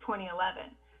since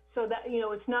 2011. So that,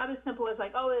 it's not as simple as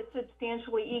like, oh, it's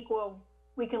substantially equal,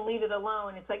 we can leave it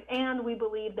alone. It's like, and we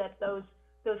believe that those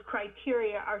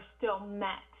criteria are still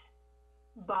met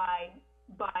by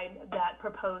that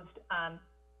proposed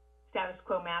status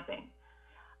quo mapping.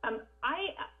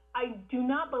 I do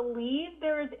not believe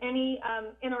there is any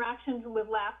interactions with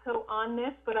LAFCO on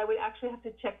this, but I would actually have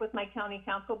to check with my county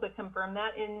council to confirm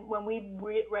that. When we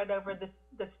read over the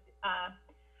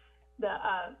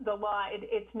law,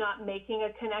 it's not making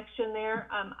a connection there.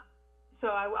 So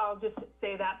I'll just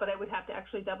say that, but I would have to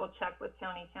actually double check with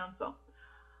county council.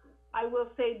 I will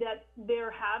say that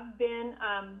there have been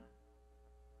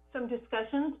some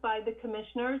discussions by the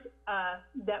commissioners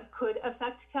that could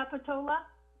affect Capitola,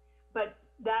 but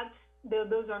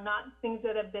those are not things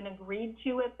that have been agreed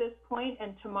to at this point,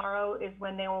 and tomorrow is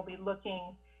when they will be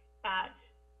looking at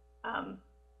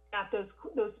those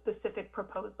specific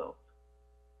proposals.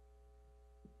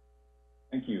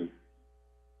 Thank you.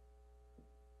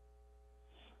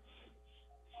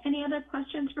 Any other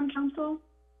questions from council?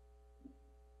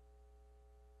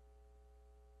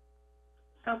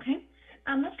 Okay,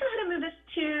 let's go ahead and move this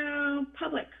to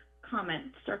public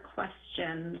comments or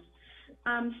questions.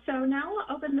 So now we'll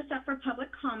open this up for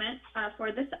public comment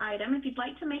for this item. If you'd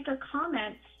like to make a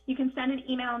comment, you can send an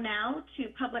email now to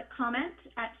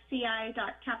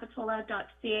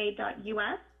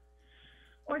publiccomment@ci.capitola.ca.us.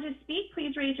 Or to speak,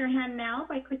 please raise your hand now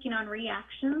by clicking on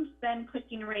reactions, then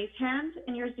clicking raise hand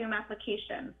in your Zoom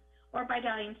application, or by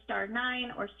dialing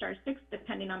 *9 or *6,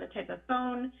 depending on the type of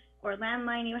phone or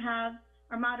landline you have.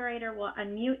 Our moderator will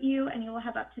unmute you, and you will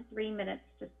have up to 3 minutes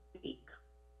to speak.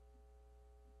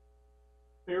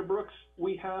 Mayor Brooks,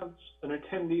 we have an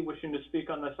attendee wishing to speak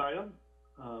on this item.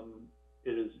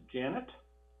 It is Janet.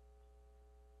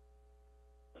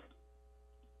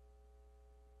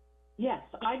 Yes,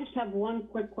 I just have one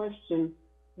quick question.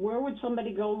 Where would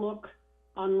somebody go look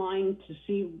online to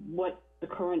see what the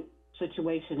current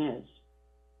situation is,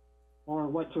 or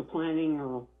what you're planning,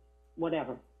 or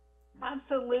whatever?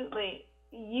 Absolutely.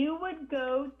 You would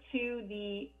go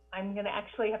to I'm going to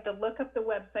actually have to look up the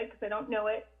website because I don't know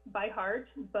it by heart,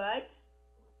 but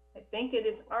I think it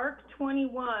is ARC21.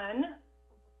 I'm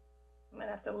going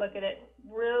to have to look at it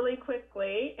really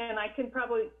quickly, and I can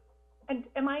probably, and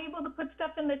am I able to put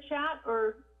stuff in the chat,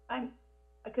 or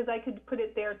because I could put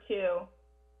it there too.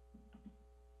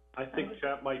 I think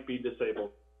chat might be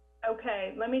disabled.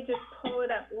 Okay, let me just pull it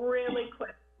up really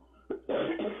quick.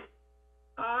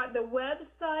 The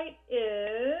website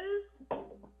is,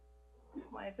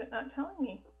 why is it not telling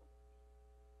me?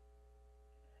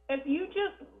 If you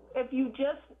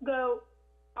just go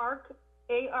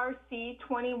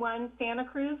ARC21 Santa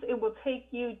Cruz, it will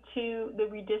take you to the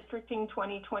Redistricting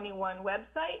 2021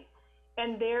 website,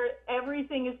 and there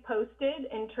everything is posted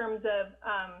in terms of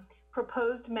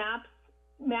proposed map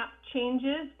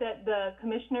changes that the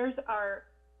commissioners are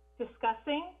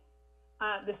discussing.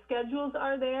 The schedules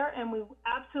are there, and we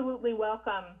absolutely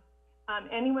welcome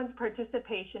anyone's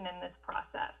participation in this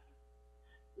process.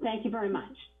 Thank you very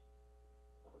much.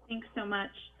 Thanks so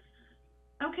much.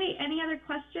 Okay, any other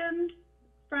questions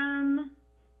from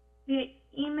the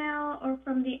email or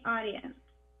from the audience?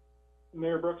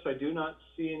 Mayor Brooks, I do not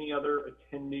see any other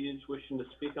attendees wishing to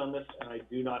speak on this, and I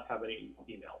do not have any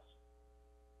emails.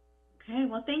 Okay,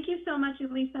 well, thank you so much,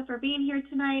 Elisa, for being here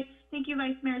tonight. Thank you,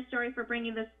 Vice Mayor Story, for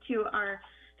bringing this to our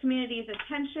community's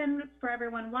attention. For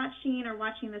everyone watching or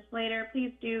watching this later,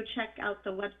 please do check out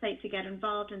the website to get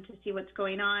involved and to see what's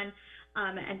going on,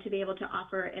 and to be able to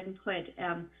offer input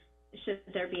should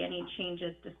there be any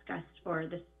changes discussed for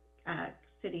this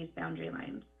city's boundary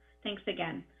lines. Thanks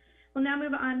again. We'll now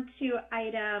move on to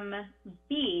item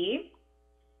B,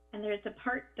 and there's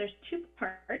two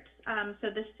parts. So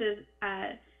this is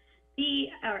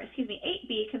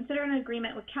 8B, consider an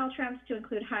agreement with Caltrans to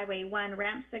include Highway 1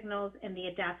 ramp signals in the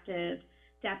adaptive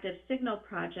signal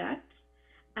project.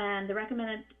 And the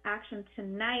recommended action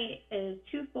tonight is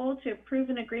twofold: to approve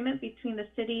an agreement between the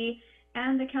city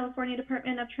and the California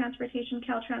Department of Transportation,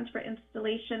 Caltrans, for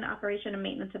installation, operation, and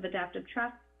maintenance of adaptive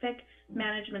traffic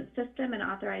management system, and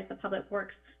authorize the Public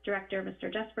Works Director,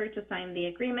 Mr. Jesper, to sign the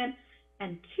agreement.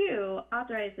 And two,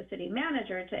 authorize the city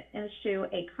manager to issue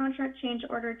a contract change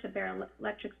order to Bear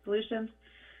Electric Solutions,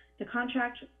 the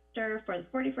contractor for the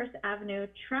 41st Avenue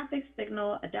Traffic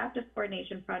Signal Adaptive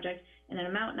Coordination Project, in an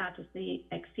amount not to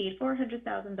exceed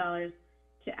 $400,000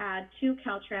 to add 2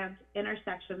 Caltrans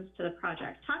intersections to the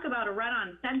project. Talk about a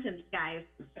run-on sentence, guys.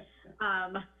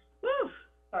 Woo!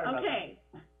 Okay.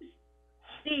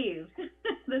 Steve,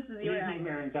 this is your Good evening,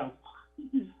 Mayor and Council.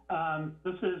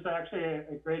 This is actually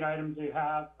a great item to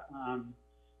have,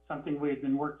 something we've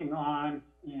been working on,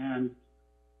 and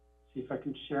see if I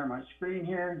can share my screen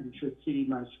here. You should see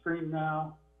my screen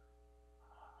now.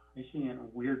 I'm seeing it in a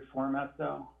weird format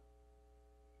though.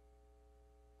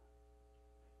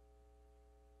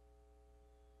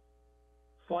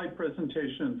 Slide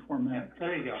presentation format.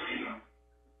 There you go.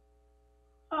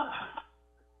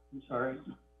 I'm sorry.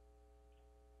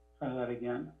 Try that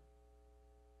again.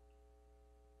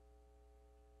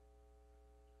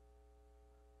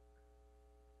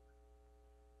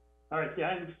 All right, the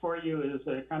item before you is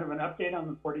a kind of an update on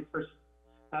the 41st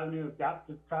Avenue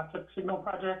Adaptive Traffic Signal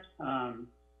Project. As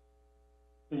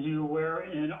you were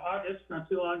in August, not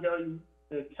too long ago,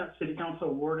 the City Council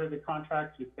awarded a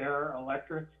contract to Bear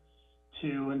Electric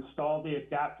to install the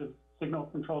adaptive signal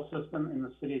control system in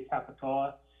the city of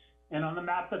Capitola. And on the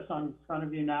map that's on front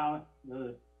of you now,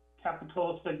 the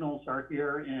Capitola signals are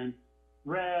here in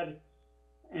red.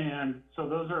 And so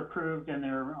those are approved, and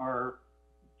there are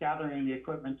gathering the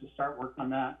equipment to start work on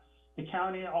that. The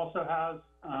county also has,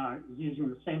 using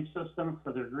the same system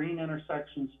for their green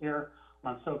intersections here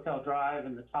on SoCal Drive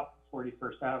and the top of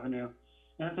 41st Avenue.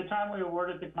 And at the time we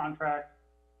awarded the contract,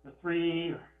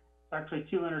 actually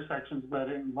 2 intersections, but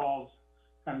it involves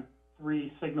kind of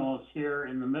 3 signals here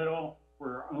in the middle,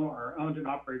 are owned and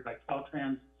operated by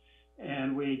Caltrans.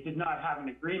 And we did not have an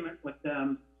agreement with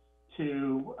them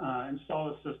to install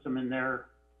the system in their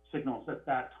signals at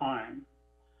that time.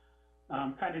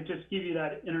 Kind of just give you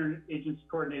that interagency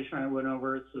coordination I went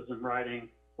over. It says in writing,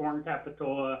 form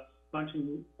Capitola, bunch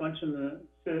in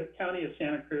the county of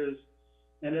Santa Cruz.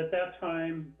 And at that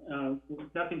time,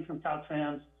 nothing from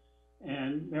Caltrans,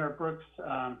 and Mayor Brooks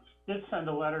did send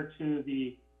a letter to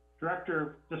the Director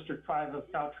of District 5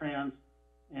 of Caltrans,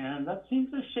 and that seems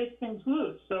to shake things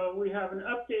loose. So we have an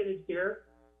updated here.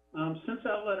 Since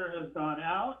that letter has gone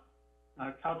out,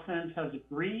 Caltrans has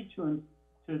agreed to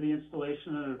the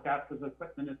installation of adaptive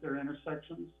equipment at their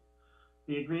intersections.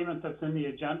 The agreement that's in the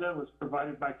agenda was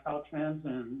provided by Caltrans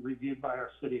and reviewed by our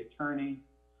city attorney.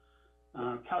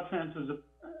 Caltrans has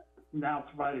now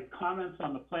provided comments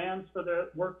on the plans for the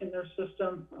work in their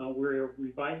system. We're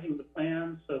revising the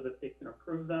plans so that they can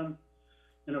approve them.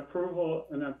 And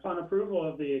upon approval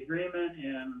of the agreement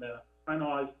and the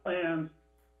finalized plans,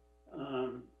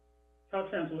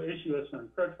 Caltrans will issue us an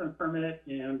encroachment permit,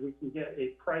 and we can get a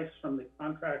price from the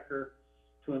contractor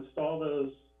to install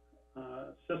those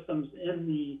systems in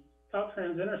the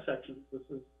Caltrans intersections. This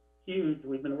is huge.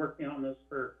 We've been working on this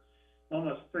for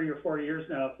almost 3 or 4 years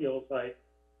now, it feels like.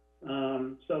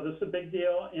 So this is a big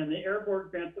deal, and the Air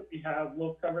Board grant that we have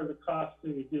will cover the cost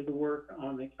to do the work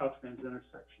on the Caltrans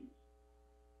intersections.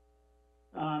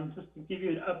 Just to give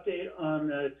you an update on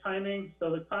the timing,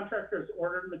 so the contractors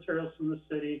ordered materials from the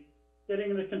city.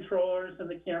 Getting the controllers and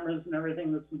the cameras and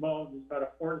everything that's involved is about a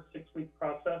 4 to 6 week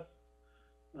process.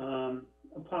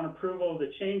 Upon approval of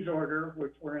the change order,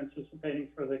 which we're anticipating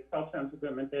for the Caltrans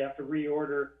equipment, they have to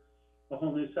reorder a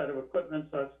whole new set of equipment,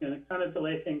 so it's going to kind of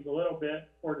delay things a little bit,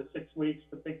 4 to 6 weeks,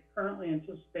 but they currently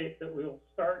anticipate that we'll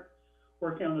start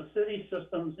working on the city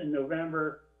systems in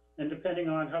November, and depending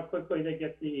on how quickly they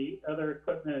get the other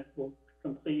equipment, will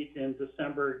complete in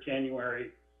December, January.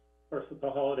 Of course, with the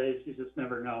holidays, you just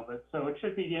never know, but so it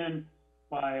should begin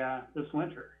by this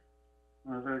winter.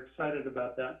 We're very excited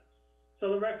about that.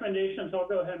 So the recommendations, I'll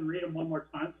go ahead and read them one more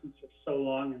time since they're so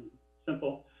long and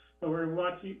simple. But we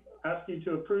want to ask you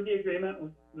to approve the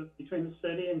agreement between the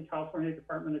city and California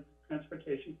Department of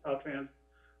Transportation, Caltrans,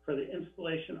 for the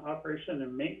installation, operation,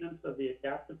 and maintenance of the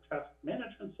adaptive traffic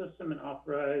management system, and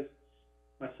authorize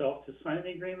myself to sign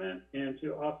the agreement, and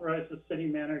to authorize the city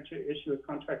manager to issue a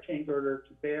contract change order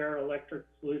to Bear Electric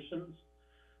Solutions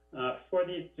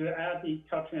to add the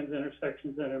Caltrans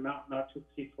intersections at an amount not to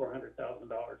exceed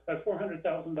 $400,000. That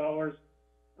 $400,000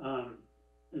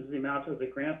 is the amount of the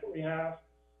grant that we have.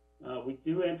 We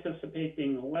do anticipate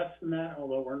being less than that,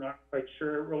 although we're not quite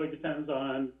sure. It really depends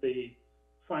on the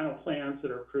final plans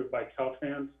that are approved by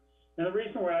Caltrans. And the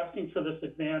reason we're asking for this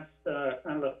advanced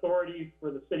kind of authority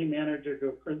for the city manager to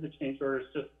approve the change order is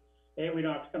just, A, we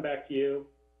don't have to come back to you.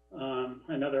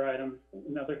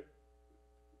 Another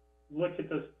look at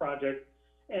this project,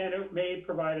 and it may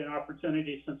provide an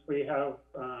opportunity, since we have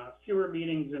fewer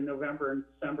meetings in November and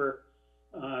December,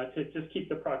 to just keep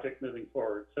the project moving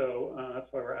forward. So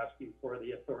that's why we're asking for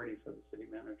the authority for the city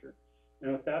manager.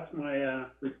 And if that's my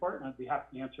report, I'd be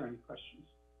happy to answer any questions.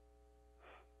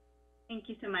 Thank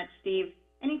you so much, Steve.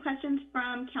 Any questions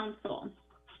from council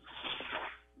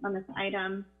on this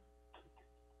item?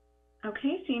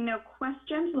 Okay, seeing no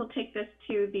questions, we'll take this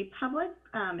to the public.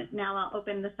 Now I'll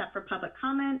open this up for public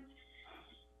comment.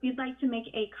 If you'd like to make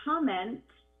a comment,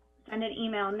 send an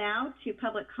email now to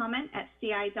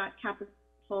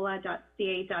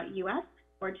publiccomment@ci.capitola.ca.us,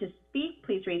 or to speak,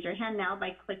 please raise your hand now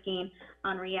by clicking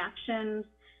on reactions,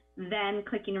 then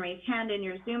clicking raise hand in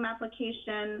your Zoom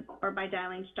application, or by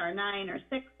dialing *9 or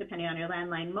 6, depending on your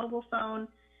landline mobile phone.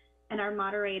 And our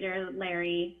moderator,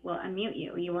 Larry, will unmute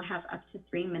you. You will have up to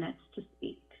 3 minutes to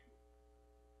speak.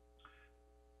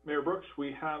 Mayor Brooks,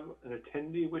 we have an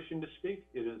attendee wishing to speak.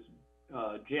 It is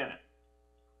Janet.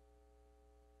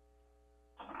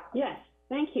 Yes,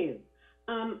 thank you.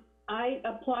 I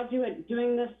applaud you at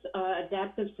doing this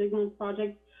adaptive signal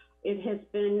project. It has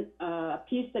been a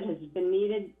piece that has been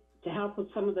needed to help with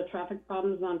some of the traffic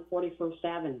problems on 41st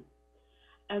Avenue.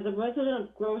 As a resident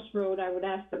of Gross Road, I would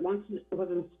ask that once it was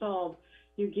installed,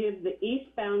 you give the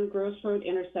eastbound Gross Road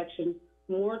intersection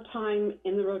more time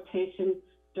in the rotation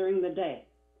during the day.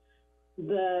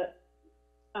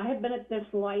 I have been at this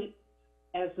light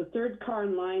as the third car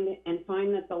in line and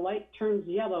find that the light turns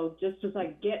yellow just as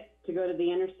I get to go to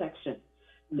the intersection.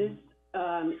 Mm-hmm. This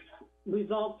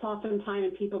results oftentimes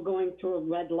in people going through a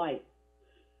red light.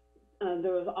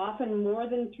 There was often more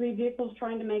than 3 vehicles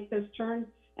trying to make this turn,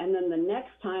 and then the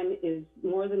next time is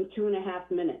more than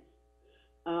 2.5 minutes.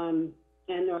 And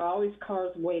there are always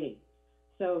cars waiting.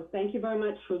 So thank you very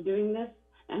much for doing this,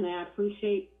 and I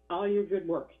appreciate all your good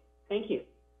work. Thank you.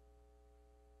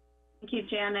 Thank you,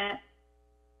 Janet.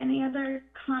 Any other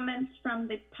comments from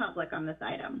the public on this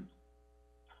item?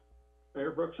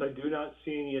 Mayor Brooks, I do not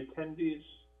see any attendees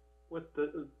with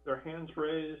their hands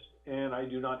raised, and I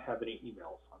do not have any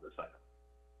emails on this item.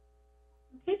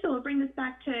 Okay, so we'll bring this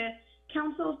back to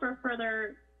council for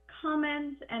further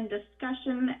comments and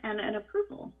discussion and an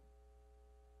approval.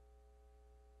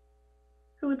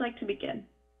 Who would like to begin?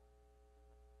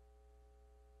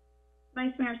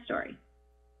 Vice Mayor Story.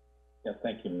 Yeah,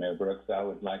 thank you, Mayor Brooks. I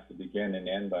would like to begin and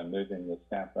end by moving the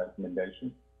staff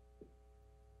recommendation.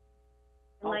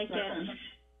 I like it.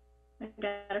 We've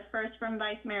got a first from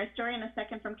Vice Mayor Story and a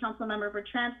second from Councilmember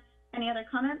Bertrand. Any other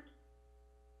comments?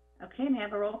 Okay, may I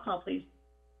have a roll call, please?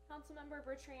 Councilmember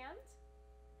Bertrand?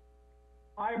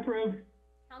 I approve.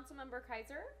 Councilmember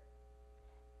Kaiser?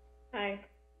 Aye.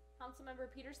 Councilmember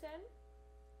Peterson?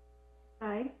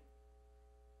 Aye.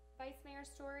 Vice Mayor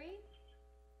Story?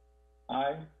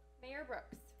 Aye. Mayor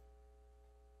Brooks?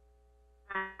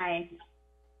 Aye.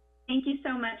 Thank you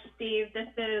so much, Steve. This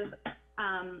is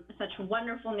such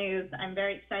wonderful news. I'm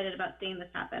very excited about seeing this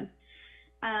happen.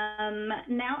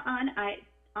 Now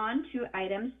on to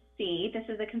item C. This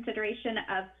is a consideration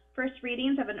of first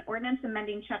readings of an ordinance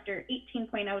amending Chapter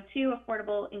 18.02,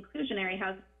 Affordable Inclusionary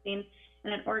Housing,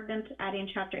 and an ordinance adding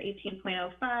Chapter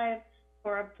 18.05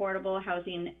 for Affordable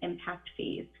Housing Impact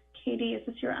Fees. Katie, is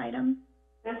this your item?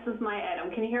 This is my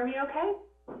item. Can you hear me okay?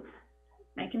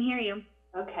 I can hear you.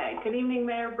 Okay. Good evening,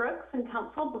 Mayor Brooks and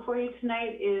Council. Before you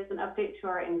tonight is an update to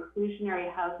our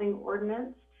inclusionary housing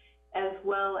ordinance, as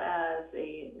well as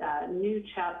a new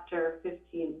Chapter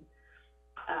 15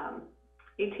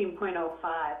 18.05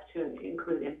 to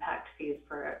include impact fees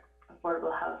for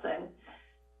affordable housing.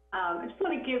 I just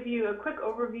want to give you a quick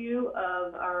overview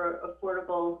of our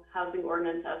affordable housing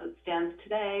ordinance as it stands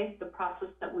today, the process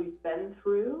that we've been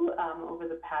through over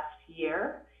the past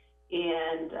year,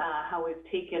 and how we've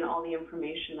taken all the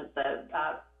information that the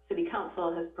City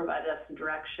Council has provided us some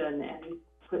direction and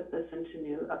put this into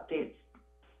new updates.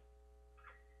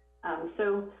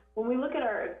 So when we look at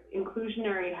our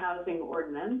inclusionary housing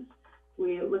ordinance,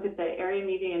 we look at the area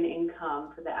median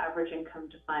income for the average income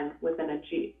defined within a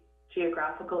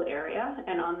geographical area,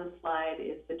 and on the slide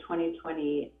is the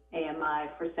 2020 AMI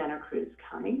for Santa Cruz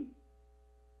County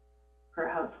per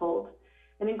household.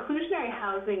 An inclusionary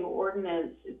housing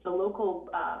ordinance, it's a local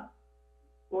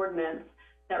ordinance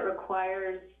that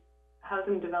requires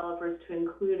housing developers to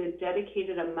include a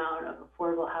dedicated amount of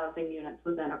affordable housing units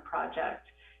within a project.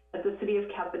 At the City of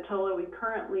Capitola, we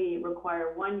currently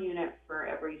require 1 unit for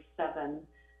every 7.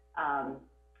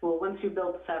 Well, once you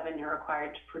build 7, you're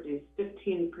required to produce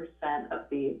 15% of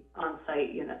the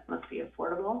on-site units must be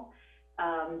affordable.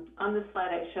 On this slide,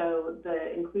 I show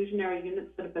the inclusionary units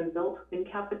that have been built in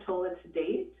Capitola to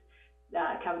date.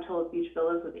 Capitola Beach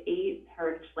Villas with 8,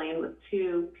 Heritage Lane with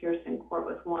 2, Pearson Court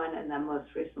with 1, and then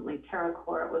most recently Terra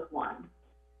Court with 1.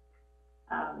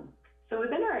 So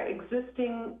within our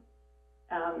existing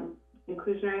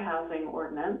inclusionary housing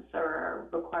ordinance or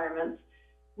requirements,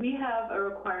 we have a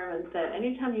requirement that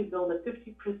anytime you build a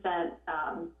 50%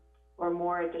 or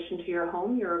more addition to your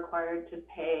home, you're required to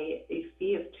pay a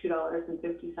fee of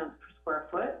 $2.50 per square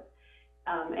foot.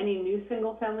 Any new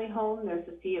single-family home, there's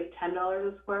a fee of $10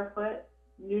 a square foot.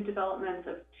 New developments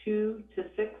of 2 to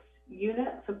 6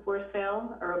 units of for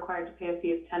sale are required to pay a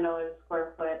fee of $10 a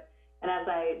square foot. And as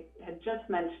I had just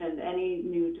mentioned, any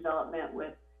new development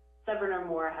with 7 or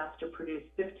more has to produce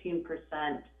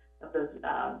 15% of those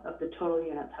of the total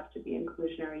units have to be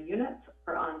inclusionary units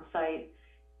or on-site.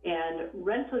 And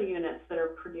rental units that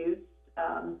are produced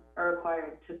are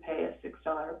required to pay a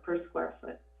 $6 per square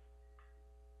foot.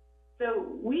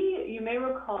 So you may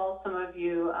recall, some of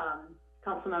you,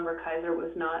 Councilmember Kaiser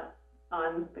was not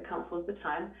on the council at the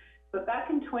time, but back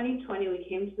in 2020, we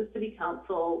came to the City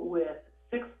Council with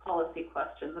 6 policy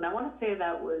questions. And I want to say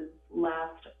that was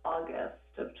last August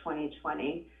of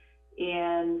 2020.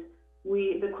 And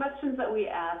the questions that we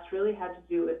asked really had to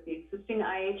do with the existing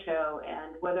IHO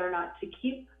and whether or not to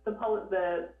keep the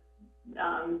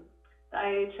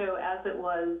IHO as it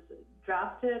was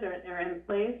drafted or in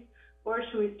place, or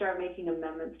should we start making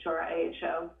amendments to our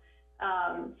IHO?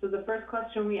 So the first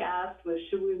question we asked was,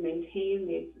 should we maintain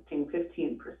the existing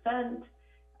 15%?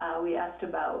 We asked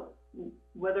about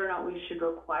whether or not we should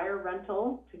require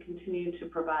rental to continue to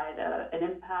provide an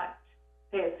impact,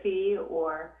 pay a fee,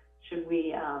 or should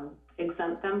we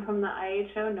exempt them from the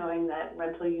IHO, knowing that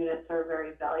rental units are a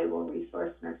very valuable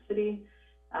resource in our city.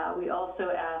 We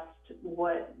also asked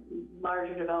what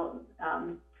larger development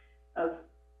of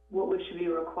what we should be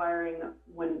requiring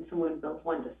when someone builds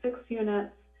 1 to 6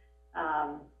 units.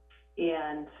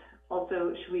 And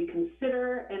also, should we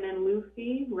consider an in lieu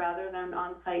fee rather than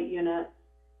on-site units?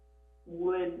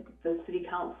 Would the City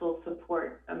Council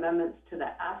support amendments to the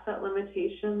asset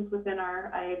limitations within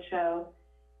our IHO?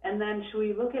 And then should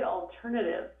we look at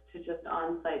alternatives to just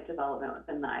on-site development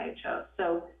within the IHO?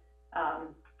 So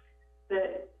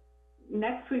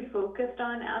next we focused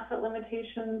on asset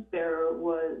limitations. There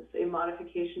was a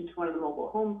modification to one of the mobile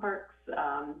home parks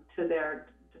to their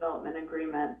development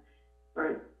agreement,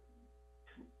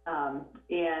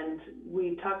 and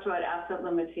we talked about asset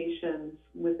limitations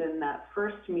within that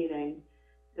first meeting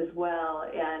as well,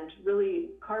 and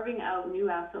really carving out new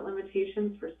asset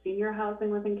limitations for senior housing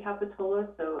within Capitola,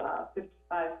 so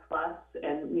 55 plus,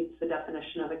 and meets the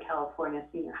definition of a California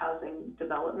senior housing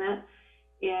development,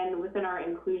 and within our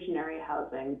inclusionary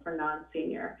housing for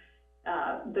non-senior.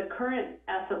 The current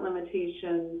asset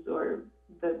limitations,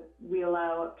 we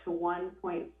allow up to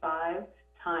 1.5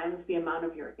 times the amount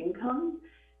of your income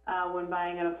when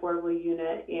buying an affordable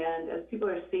unit, and as people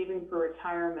are saving for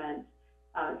retirement,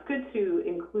 it's good to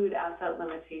include asset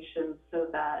limitations so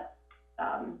that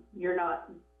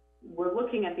we're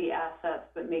looking at the assets,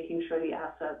 but making sure the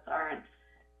assets aren't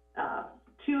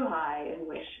too high in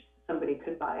which somebody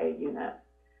could buy a unit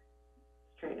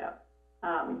straight up.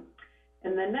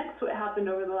 And then next, what happened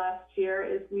over the last year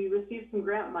is we received some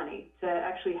grant money to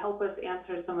actually help us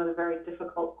answer some of the very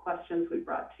difficult questions we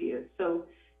brought to you. So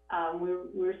we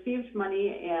received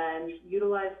money and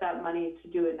utilized that money to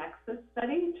do a nexus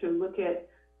study to look at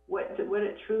what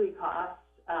it truly costs,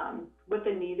 what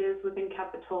the need is within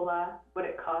Capitola, what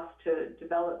it costs to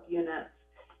develop units,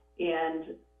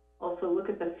 and also look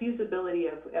at the feasibility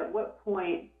of at what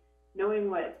point knowing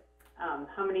what,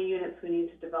 how many units we need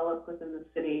to develop within the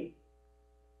city,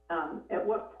 at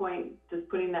what point does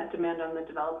putting that demand on the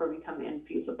developer become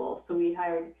infeasible? So we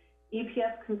hired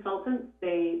EPS consultants.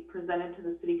 They presented to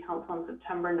the city council on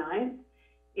September 9th.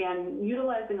 And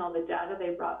utilizing all the data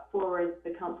they brought forward,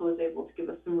 the council was able to give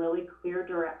us some really clear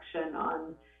direction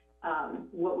on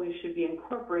what we should be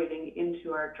incorporating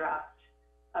into our draft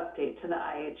update to the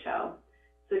IHO.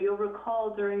 So you'll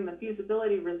recall during the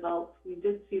feasibility results, we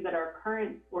did see that our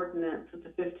current ordinance with the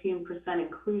 15%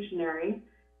 inclusionary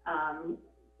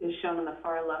is shown on the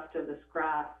far left of this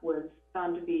graph, was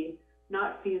found to be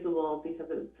not feasible because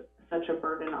it's such a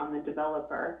burden on the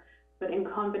developer. But in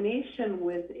combination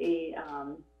with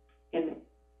an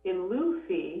in lieu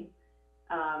fee,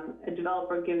 a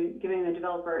developer giving the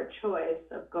developer a choice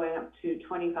of going up to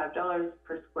 $25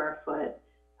 per square foot,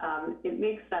 it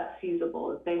makes that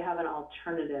feasible if they have an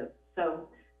alternative. So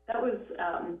that was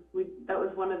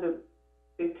one of the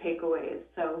big takeaways.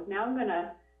 So now I'm going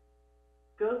to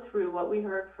go through what we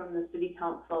heard from the city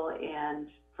council, and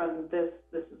from this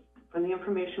is from the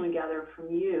information we gathered from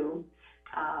you.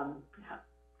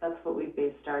 That's what we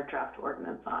based our draft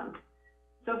ordinance on.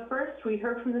 So first, we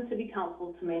heard from the city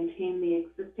council to maintain the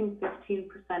existing 15%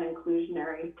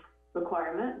 inclusionary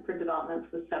requirement for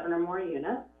developments with 7 or more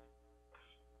units.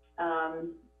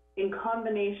 In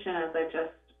combination, as I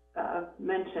just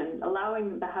mentioned,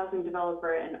 allowing the housing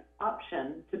developer an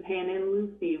option to pay an in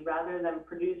lieu fee rather than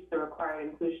produce the required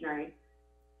inclusionary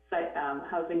site,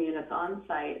 housing units on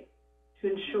site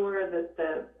to ensure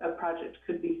that a project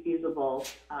could be feasible,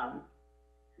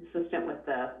 consistent with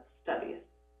the studies.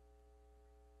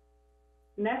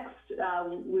 Next,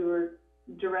 we were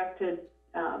directed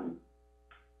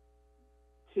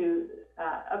to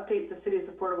update the city's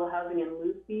affordable housing in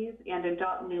lieu fees and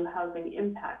adopt new housing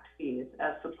impact fees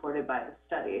as supported by the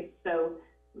study. So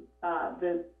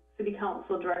the city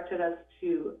council directed us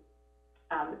to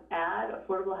add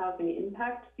affordable housing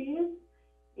impact fees,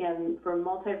 and for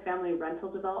multifamily rental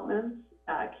developments,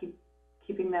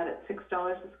 keeping that at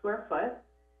 $6 a square foot,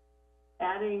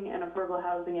 adding an affordable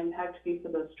housing impact fee for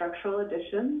those structural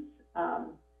additions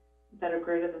that are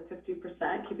greater than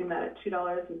 50%, keeping that at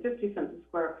 $2.50 a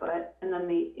square foot. And then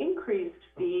the increased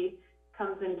fee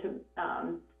comes into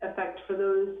effect for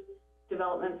those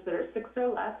developments that are 6 or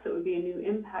less. It would be a new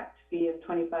impact fee of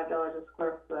 $25 a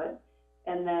square foot.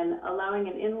 And then allowing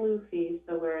an in lieu fee,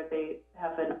 so where they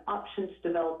have an option to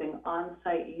developing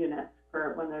on-site units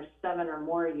for when there's 7 or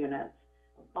more units,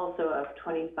 also of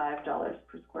 $25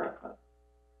 per square foot.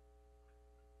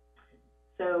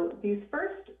 So these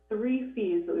first 3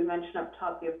 fees that we mentioned up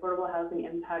top, the affordable housing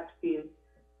impact fees,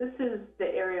 this is the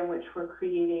area in which we're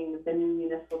creating the new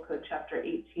municipal code chapter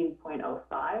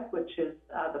 18.05, which is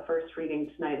the first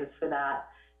reading tonight is for that.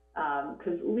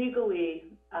 Because legally,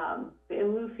 the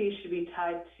in lieu fee should be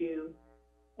tied to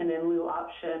an in lieu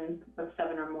option of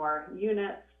 7 or more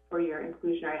units for your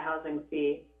inclusionary housing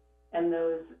fee. And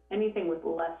those, anything with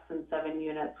less than 7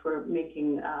 units, we're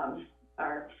making,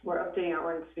 we're updating our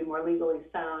ordinance to be more legally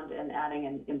sound and adding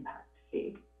an impact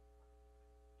fee.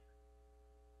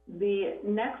 The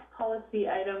next policy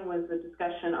item was the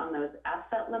discussion on those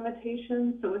asset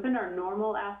limitations. So within our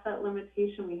normal asset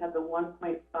limitation, we have the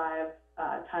 1.5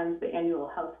 times the annual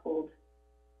household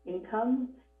income,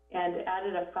 and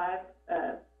added a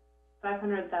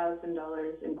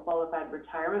 $500,000 in qualified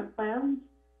retirement plans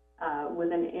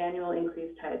with an annual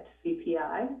increase tied to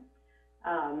CPI.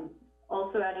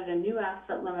 Also added a new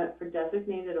asset limit for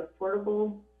designated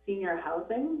affordable senior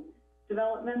housing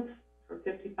developments for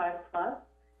 55 plus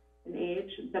in age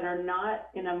that are not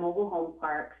in a mobile home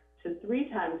park to 3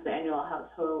 times the annual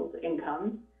household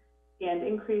income, and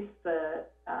increased the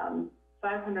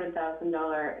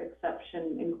 $500,000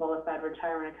 exception in qualified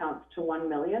retirement accounts to $1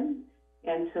 million,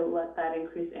 and to let that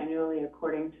increase annually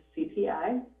according to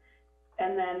CPI.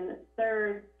 And then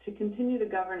third, to continue to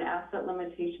govern asset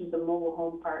limitations of mobile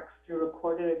home parks through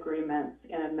recorded agreements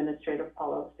and administrative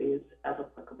policies as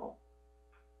applicable.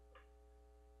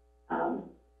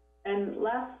 And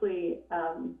lastly,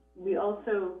 we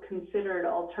also considered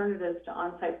alternatives to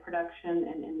on-site production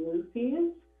and in lieu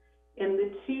fees. And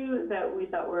the 2 that we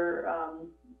thought were,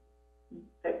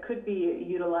 that could be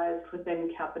utilized within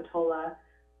Capitola,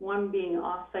 one being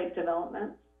off-site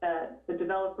developments, that the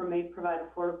developer may provide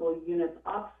affordable units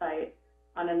off-site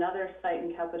on another site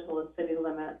in Capitola city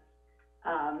limits.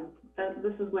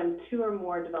 This is when 2 or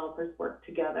more developers work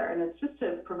together, and it's just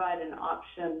to provide an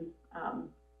option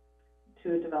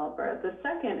to a developer. The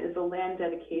second is a land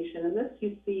dedication, and this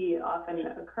you see often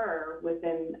occur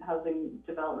within housing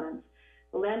developments.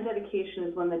 The land dedication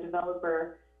is when the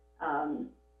developer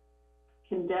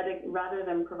can dedicate, rather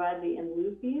than provide the in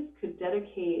lieu fees, could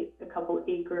dedicate a couple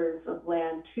acres of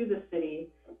land to the city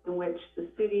in which the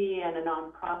city and a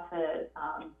nonprofit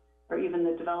or even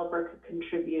the developer could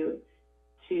contribute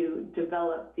to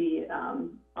develop the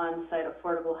on-site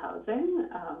affordable housing.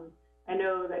 I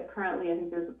know that currently I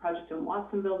think there's a project in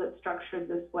Watsonville that's structured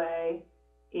this way.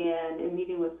 And in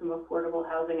meeting with some affordable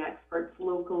housing experts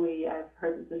locally, I've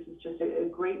heard that this is just a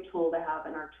great tool to have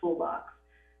in our toolbox.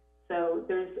 So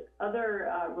there's other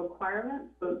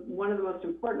requirements, but one of the most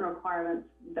important requirements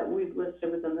that we've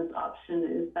listed within this option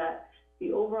is that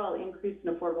the overall increase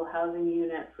in affordable housing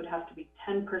units would have to be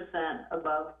 10%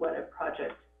 above what a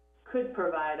project could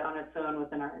provide on its own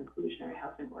within our inclusionary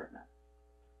housing ordinance.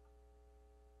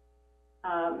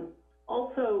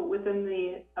 Also, within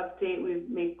the update, we've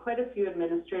made quite a few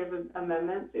administrative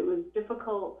amendments. It was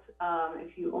difficult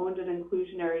if you owned an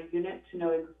inclusionary unit to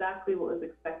know exactly what was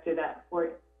expected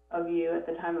of you at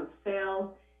the time of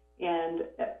sale and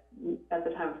at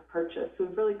the time of purchase. So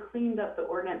we've really cleaned up the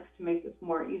ordinance to make this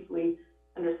more easily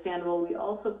understandable. We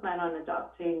also plan on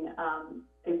adopting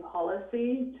a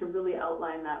policy to really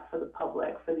outline that for the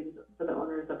public, for the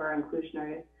owners of our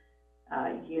inclusionary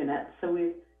units. So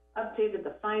we've updated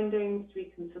the findings to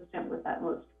be consistent with that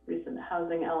most recent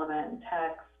housing element and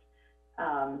text,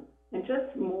 and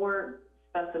just more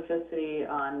specificity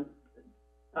on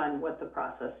what the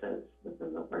process is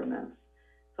within the ordinance.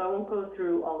 So I won't go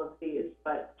through all of these,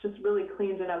 but just really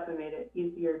cleaned it up and made it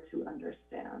easier to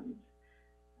understand.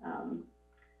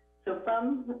 So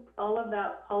from all of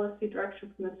that policy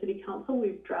direction from the City Council,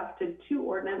 we've drafted 2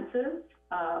 ordinances.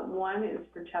 One is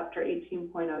for Chapter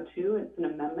 18.02. It's an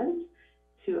amendment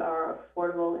to our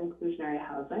affordable inclusionary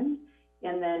housing,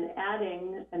 and then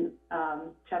adding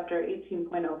Chapter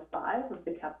 18.05 of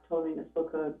the Capitola Municipal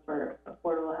Code for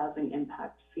affordable housing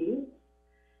impact fees.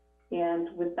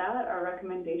 And with that, our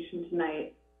recommendation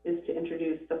tonight is to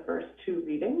introduce the first 2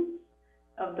 readings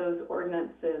of those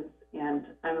ordinances, and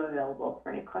I'm available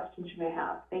for any questions you may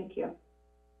have. Thank you.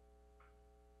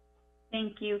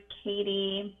 Thank you,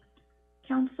 Katie.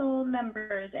 Council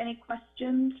members, any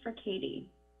questions for Katie?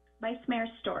 Vice Mayor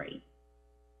Story.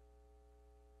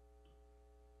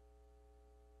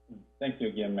 Thank you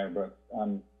again, Mayor Brooks.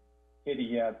 Katie,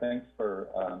 yeah, thanks for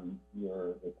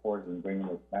your report and bringing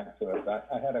this back to us.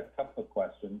 I had a couple of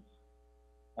questions.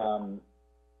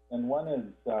 And one is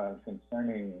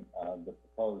concerning the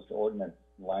proposed ordinance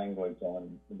language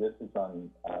on, this is on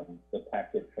the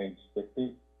packet, page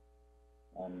 50.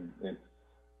 It's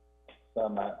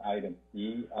some item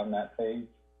E on that page.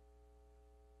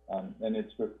 And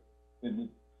it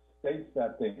states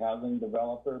that the housing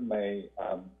developer may,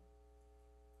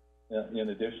 in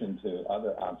addition to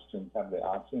other options, have the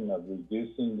option of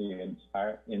reducing the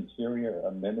entire interior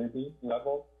amenity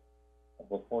level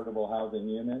of affordable housing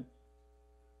units.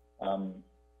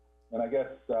 And I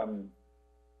guess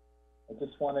I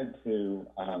just wanted to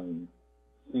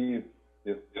see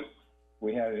if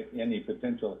we had any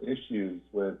potential issues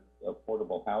with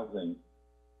affordable housing,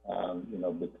 you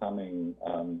know, becoming,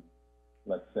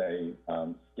 let's say,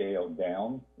 scaled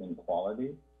down in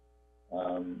quality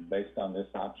based on this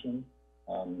option,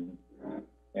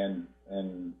 and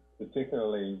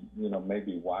particularly, you know,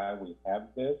 maybe why we have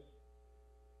this,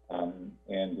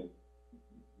 and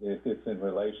if it's in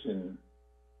relation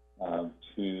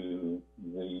to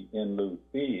the in lieu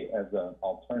fee as an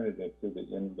alternative to the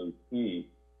in lieu fee,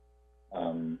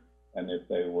 and if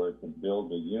they were to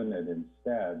build a unit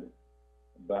instead,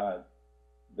 but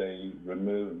they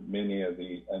remove many of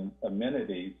the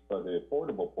amenities for the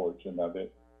affordable portion of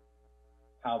it,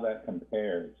 how that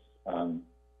compares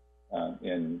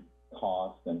in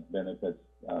cost and benefits,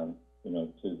 you know,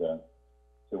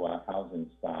 to our housing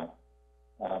stock.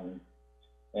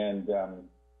 And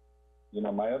you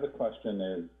know, my other question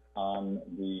is on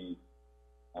the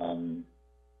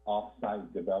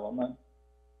off-site development,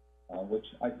 which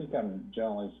I think I'm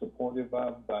generally supportive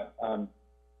of, but I'm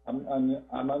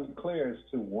unclear as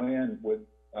to when would,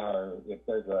 if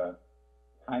there's a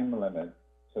time limit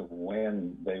to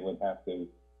when they would have to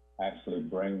actually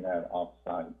bring that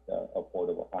off-site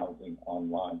affordable housing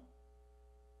online.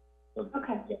 So,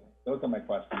 okay. Yeah, those are my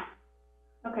questions.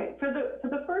 Okay, for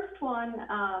the first one,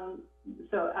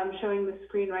 so I'm showing the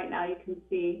screen right now. You can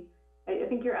see, I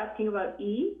think you're asking about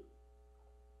E,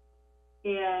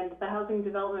 and the housing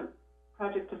development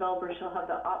project developer shall have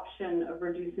the option of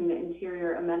reducing the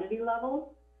interior amenity levels.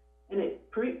 And it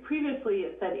previously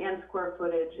it said and square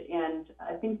footage, and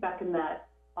I think back in that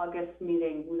August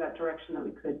meeting, we got direction that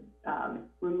we could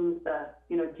remove the,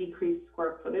 you know, decreased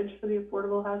square footage for the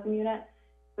affordable housing unit.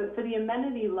 But for the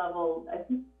amenity level, I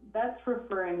think that's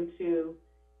referring to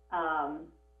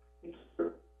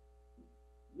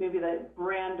maybe that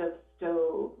brand of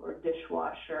stove or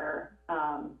dishwasher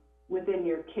within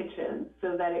your kitchen,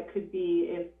 so that it could be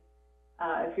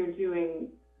if you're doing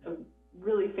a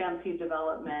really fancy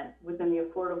development within the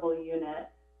affordable unit,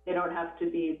 they don't have to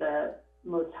be the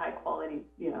most high quality,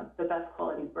 the best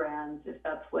quality brands if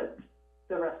that's what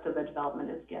the rest of the development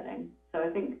is getting. So I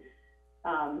think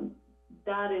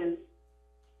that is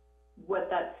what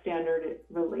that standard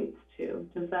relates to.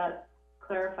 Does that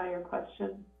clarify your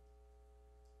question?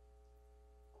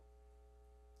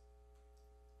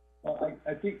 Well,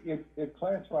 I think it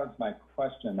clarifies my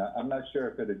question. I'm not sure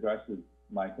if it addresses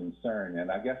my concern,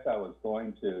 and I guess I was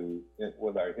going to,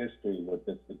 with our history with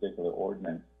this particular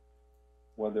ordinance,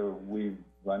 whether we've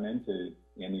run into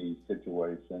any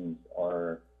situations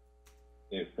or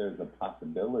if there's a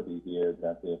possibility here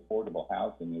that the affordable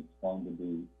housing is going to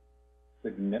be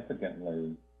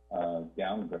significantly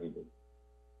downgraded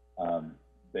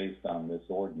based on this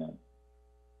ordinance.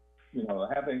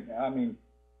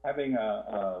 Having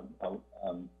a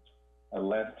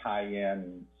less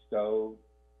high-end stove,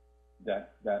 that's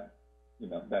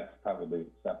probably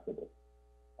acceptable.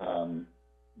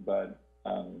 But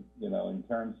in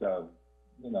terms of,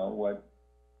 what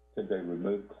could they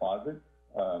remove closets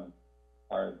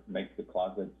or make the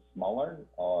closets smaller?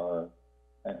 Or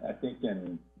I think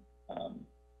in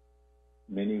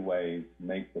many ways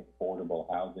make the affordable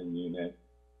housing unit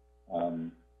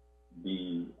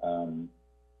be,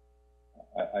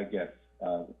 I guess,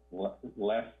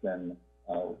 less than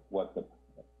what the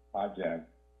project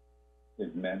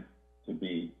is meant to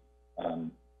be.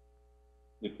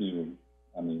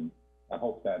 I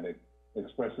hope that it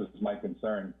expresses my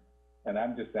concern, and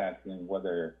I'm just asking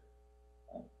whether,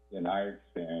 in our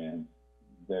experience,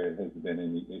 there has been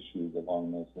any issues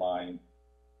along those lines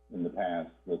in the past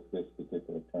with this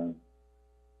particular term.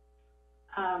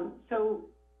 So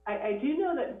I do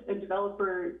know that a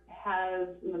developer has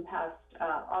in the past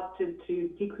opted to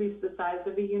decrease the size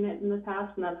of a unit in the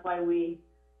past, and that's why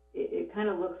it kind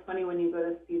of looks funny when you go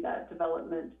to see that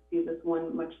development, see this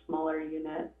one much smaller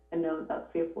unit and know that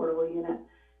that's the affordable unit.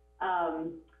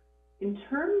 In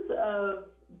terms of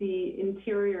the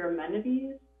interior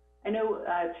amenities, I know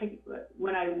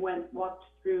when I walked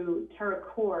through Terra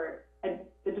Court,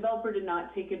 the developer did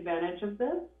not take advantage of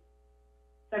this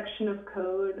section of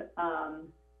code.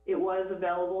 It was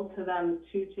available to them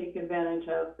to take advantage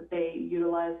of, but they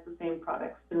utilized the same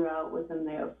products throughout within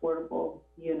the affordable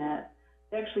unit.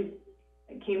 They actually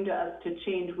came to us to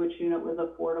change which unit was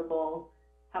affordable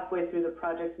halfway through the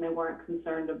project, and they weren't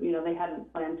concerned of, they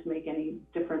hadn't planned to make any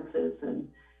differences in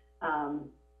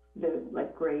the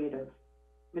grade of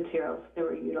materials they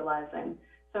were utilizing.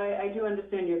 So I do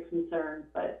understand your concern,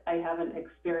 but I haven't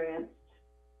experienced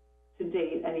to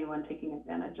date anyone taking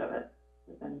advantage of it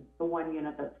within the one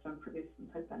unit that's been produced since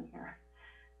I've been here.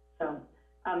 So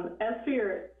as for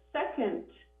your second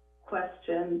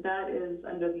question, that is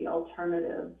under the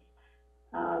alternatives.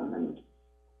 I'm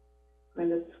going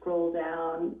to scroll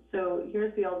down. So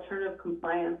here's the alternative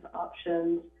compliance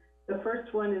options. The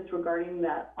first one is regarding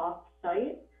that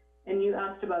off-site, and you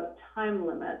asked about time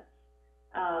limits.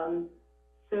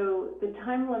 So the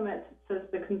time limit says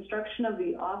the construction of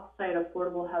the off-site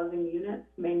affordable housing units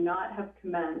may not have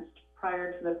commenced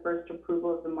prior to the first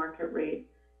approval of the market rate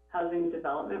housing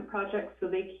development project. So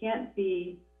they can't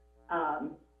be,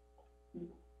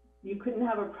 you couldn't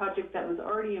have a project that was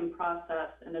already in process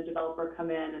and a developer come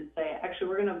in and say, actually,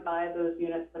 we're going to buy those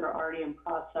units that are already in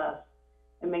process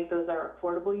and make those our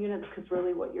affordable units, because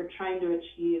really what you're trying to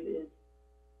achieve is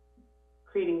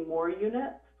creating more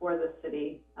units for the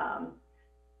city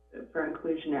for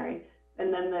inclusionary.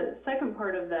 And then the second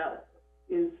part of that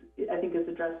is, I think, is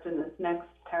addressed in this next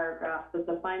paragraph, that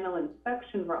the final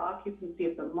inspection for occupancy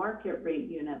of the market rate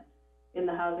units in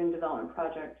the housing development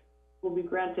project will be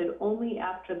granted only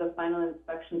after the final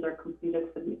inspections are completed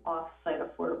for the off-site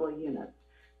affordable units.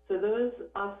 So those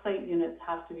off-site units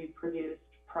have to be produced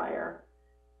prior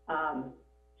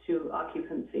to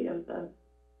occupancy of the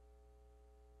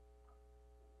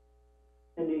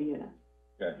new unit.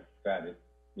 Good, got it.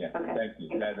 Yeah, okay. Thank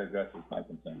you. That addresses my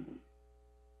concern.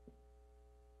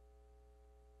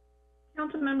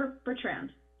 Councilmember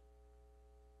Bertrand.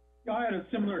 I had a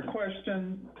similar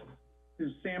question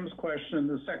to Sam's question,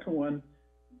 the second one,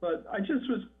 but I just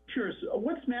was curious,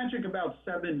 what's magic about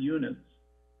 7 units?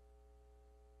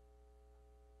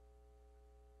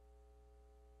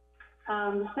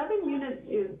 The 7 units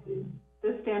is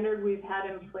the standard we've had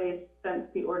in place since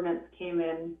the ordinance came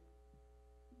in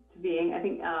to being. I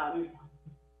think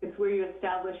it's where you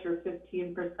establish your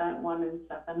 15%, 1 and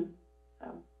 7.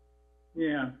 So.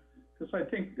 Yeah, because I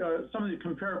think some of the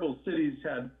comparable cities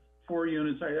had 4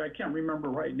 units. I can't remember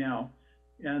right now.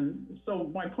 And so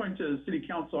my point to the City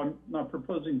Council, I'm not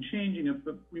proposing changing it,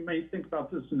 but we may think about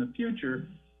this in the future,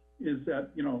 is that,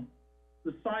 you know,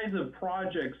 the size of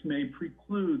projects may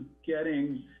preclude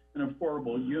getting an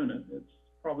affordable unit. It's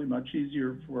probably much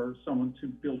easier for someone to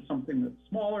build something that's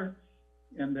smaller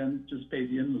and then just pay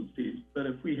the in-lieu fee. But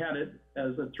if we had it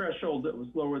as a threshold that was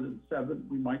lower than 7,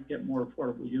 we might get more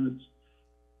affordable units.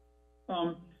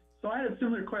 So I had a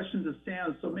similar question to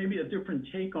Sam, so maybe a different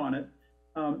take on it.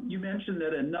 You mentioned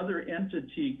that another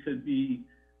entity could be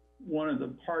one of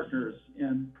the partners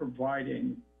in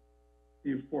providing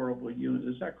the affordable unit.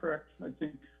 Is that correct? I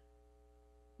think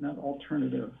not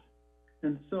alternative.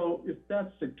 And so if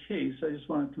that's the case, I just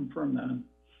want to confirm that.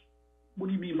 What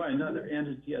do you mean by another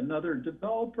entity? Another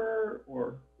developer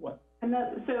or what? And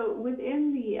so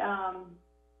within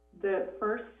the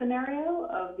first scenario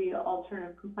of the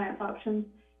alternative compliance options,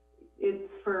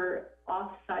 it's for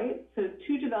off-site. So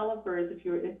 2 developers,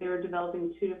 if they were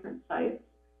developing 2 different sites,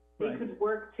 they Right. could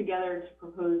work together to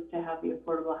propose to have the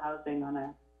affordable housing on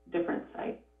a different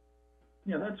site.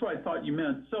 Yeah, that's what I thought you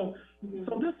meant. So,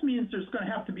 so this means there's going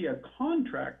to have to be a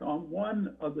contract on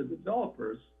one of the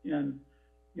developers, and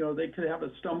you know they could have a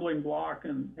stumbling block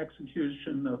in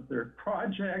execution of their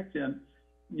project, and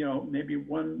you know maybe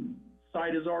one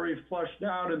site is already flushed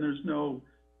out and there's no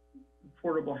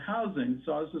affordable housing.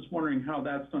 So I was just wondering how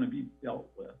that's going to be dealt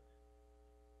with.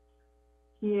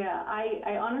 Yeah,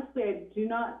 I honestly, I do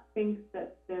not think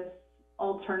that this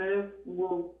alternative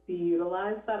will be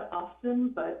utilized that often,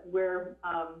 but we're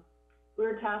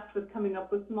tasked with coming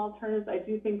up with some alternatives. I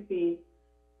do think the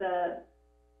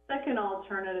second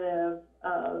alternative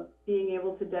of being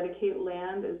able to dedicate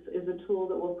land is a tool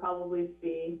that we'll probably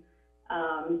see.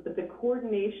 But the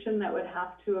coordination that would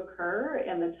have to occur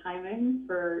and the timing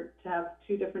to have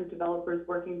 2 different developers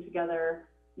working together,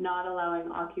 not allowing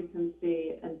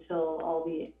occupancy until all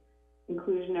the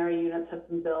inclusionary units have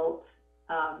been built,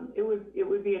 it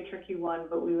would be a tricky one,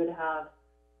 but we would have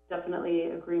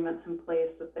definitely agreements in place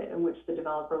in which the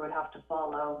developer would have to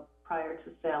follow prior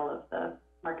to sale of the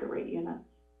market rate units.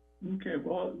 Okay,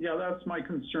 well, yeah, that's my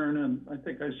concern, and I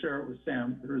think I share it with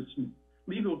Sam. There is some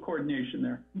legal coordination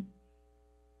there.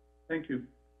 Thank you.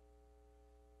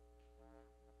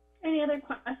 Any other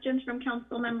questions from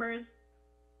council members?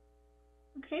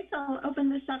 Okay, so I'll open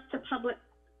this up to public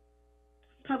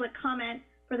comment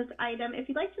for this item. If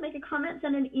you'd like to make a comment,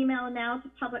 send an email now to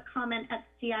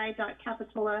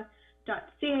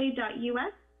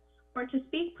publiccomment@ci.capitola.ca.us. Or to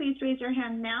speak, please raise your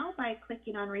hand now by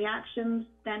clicking on reactions,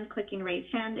 then clicking raise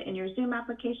hand in your Zoom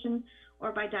application,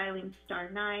 or by dialing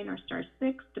 *9 or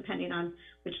 *6, depending on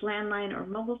which landline or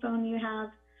mobile phone you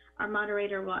have. Our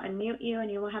moderator will unmute you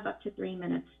and you will have up to 3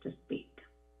 minutes to speak.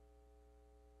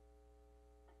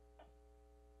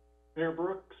 Mayor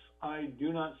Brooks, I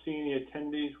do not see any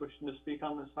attendees wishing to speak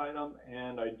on this item,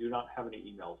 and I do not have any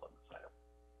emails on this item.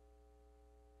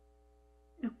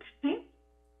 Okay.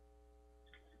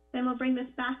 Then we'll bring this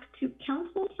back to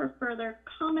council for further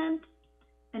comment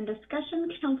and discussion.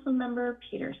 Councilmember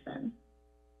Peterson.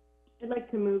 I'd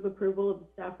like to move approval of the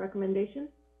staff recommendation.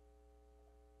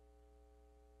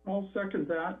 I'll second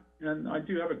that, and I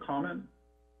do have a comment.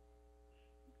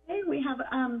 Okay, we have,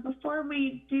 before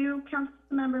we do,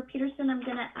 Councilmember Peterson, I'm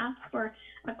going to ask for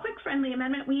a quick friendly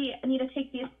amendment. We need to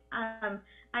take these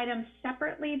items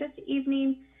separately this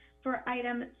evening for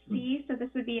item C. So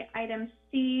this would be item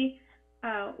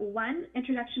C1,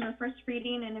 introduction of first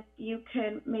reading, and if you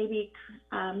could maybe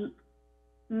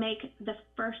make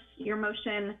your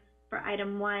motion for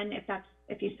item 1,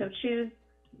 if you so choose,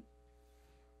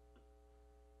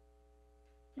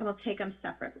 and we'll take them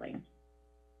separately.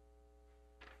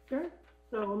 Sure.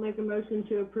 So I'll make a motion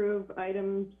to approve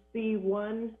item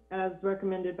C1 as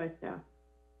recommended by staff.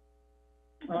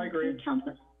 I agree.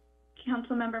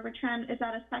 Councilmember Bertrand, is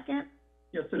that a second?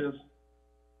 Yes, it is.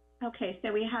 Okay,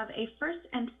 so we have a first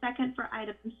and second for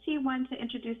item C1 to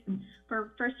introduce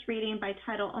for first reading by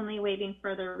title only, waiving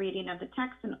further reading of the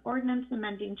text and ordinance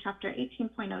amending chapter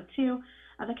 18.02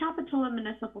 of the Capitola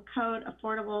Municipal Code,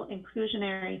 affordable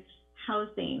inclusionary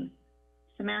housing.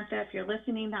 Samantha, if you're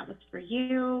listening, that was for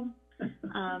you.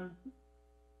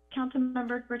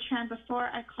 Councilmember Bertrand, before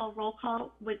I call roll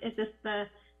call, is this the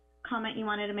comment you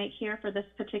wanted to make here for this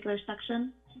particular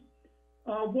section?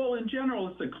 Well, in general,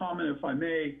 it's a comment, if I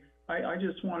may. I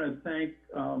just want to thank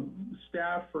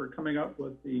staff for coming up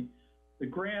with the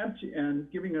grant and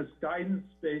giving us guidance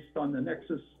based on the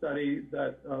Nexus study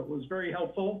that was very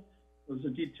helpful. It was a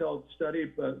detailed study,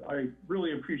 but I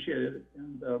really appreciate it,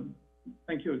 and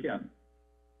thank you again.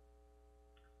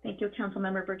 Thank you,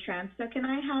 Councilmember Bertrand. So can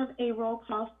I have a roll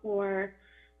call for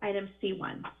item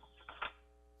C1?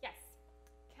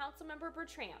 Councilmember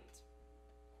Bertrand.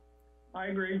 I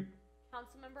agree.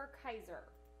 Councilmember Kaiser.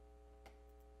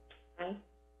 Aye.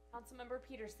 Councilmember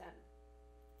Peterson.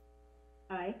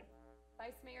 Aye.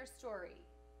 Vice Mayor Story.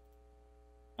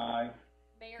 Aye.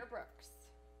 Mayor Brooks.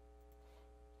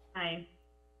 Aye.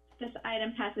 This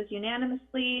item passes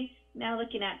unanimously. Now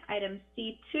looking at item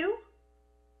C2.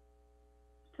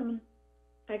 Someone.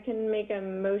 I can make a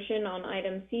motion on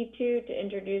item C2 to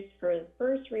introduce for the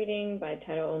first reading by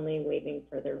title only, waiving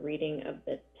further reading of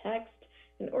the text,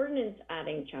 an ordinance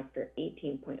adding chapter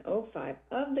 18.05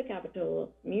 of the Capitola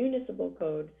Municipal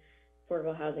Code,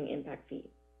 affordable housing impact fee.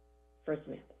 First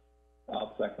Samantha.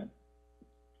 I'll second.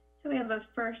 So we have a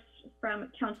first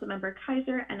from Councilmember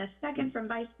Kaiser and a second from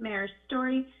Vice Mayor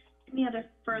Story. Any other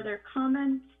further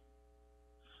comments?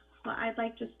 Well, I'd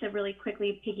like just to really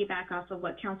quickly piggyback off of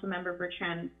what Councilmember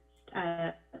Bertrand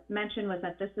mentioned, was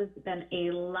that this has been a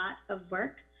lot of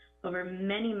work over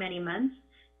many, many months.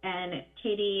 And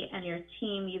Katie and your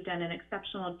team, you've done an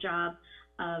exceptional job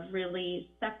of really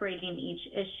separating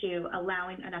each issue,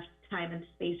 allowing enough time and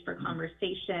space for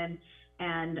conversation,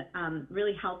 and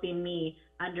really helping me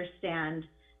understand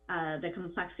the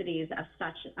complexities of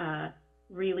such a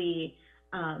really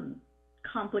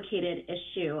complicated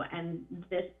issue. And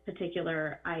this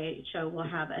particular IHO will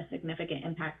have a significant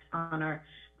impact on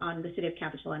the city of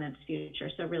Capitola and its future.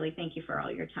 So really thank you for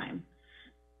all your time.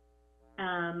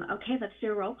 Okay, let's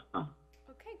do a roll call.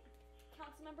 Okay.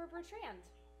 Councilmember Bertrand.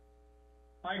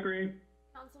 I agree.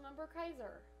 Councilmember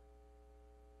Kaiser.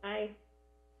 Aye.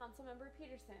 Councilmember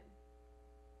Peterson.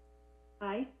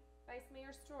 Aye. Vice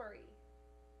Mayor Story.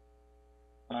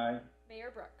 Aye.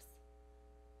 Mayor Brooks.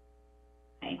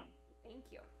 Aye. Thank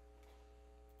you.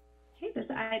 Okay, this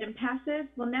item passes.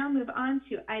 We'll now move on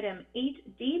to item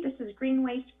 8D. This is Green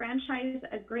Waste Franchise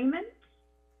Agreement.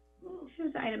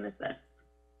 Whose item is this?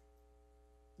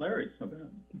 Larry, so bad.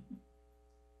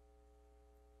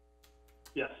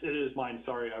 Yes, it is mine.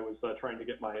 Sorry, I was trying to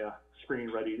get my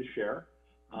screen ready to share.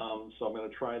 So I'm going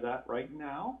to try that right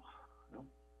now.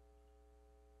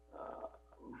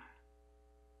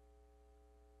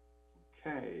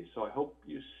 Okay, so I hope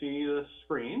you see the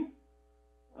screen.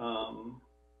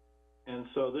 And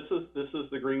so this is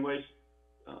the Green Waste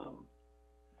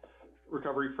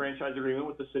Recovery Franchise Agreement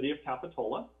with the City of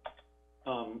Capitola.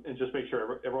 And just make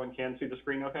sure everyone can see the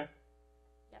screen okay?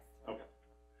 Yes. Okay.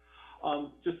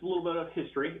 Just a little bit of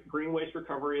history. Green Waste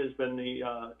Recovery has been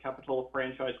the Capitola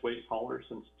franchise waste hauler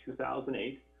since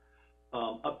 2008.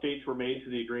 Updates were made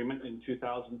to the agreement in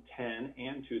 2010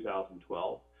 and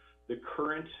 2012. The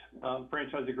current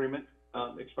franchise agreement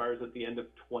expires at the end of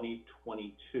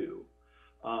 2022.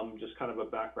 Just kind of a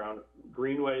background,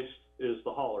 Green Waste is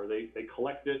the hauler. They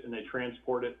collect it and they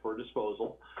transport it for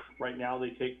disposal. Right now they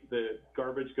take the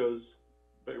garbage goes,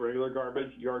 regular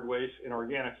garbage, yard waste, and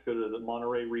organics go to the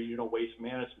Monterey Regional Waste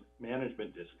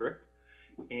Management District,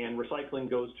 and recycling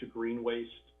goes to Green Waste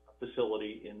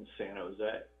facility in San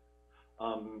Jose.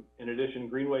 In addition,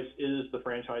 Green Waste is the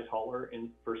franchise hauler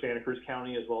for Santa Cruz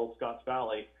County as well as Scotts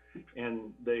Valley,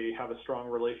 and they have a strong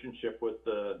relationship with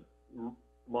the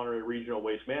Monterey Regional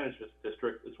Waste Management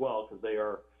District as well, because they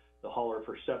are the hauler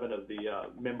for 7 of the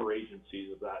member agencies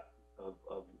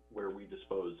of where we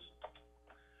dispose.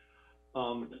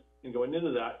 And going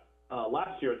into that,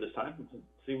 last year at this time,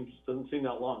 doesn't seem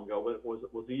that long ago, but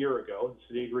it was a year ago, the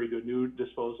city agreed to a new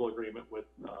disposal agreement with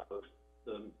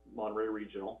the Monterey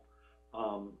Regional.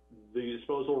 The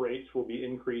disposal rates will be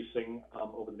increasing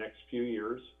over the next few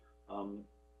years,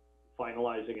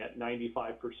 finalizing at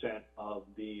 95% of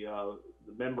the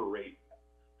member rate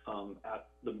at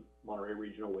the Monterey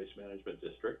Regional Waste Management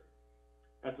District.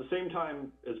 At the same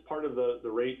time, as part of the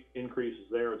rate increases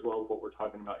there, as well as what we're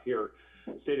talking about here,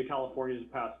 the state of California has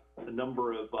passed a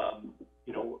number of,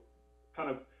 kind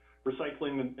of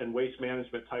recycling and waste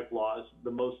management type laws.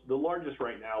 The largest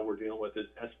right now we're dealing with is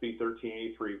SB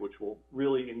 1383, which will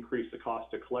really increase the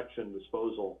cost of collection and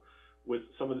disposal with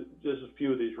just a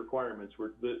few of these requirements.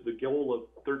 The goal of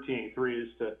 1383 is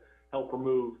to help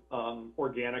remove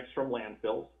organics from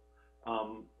landfills.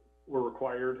 We're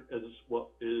required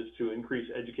to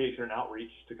increase education and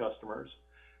outreach to customers.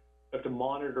 We have to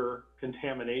monitor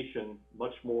contamination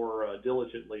much more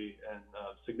diligently and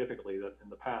significantly than in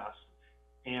the past.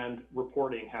 And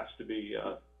reporting has to be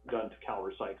done to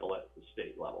CalRecycle at the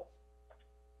state level.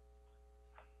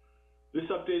 This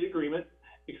updated agreement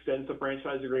extends the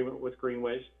franchise agreement with Green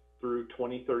Waste through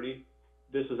 2030.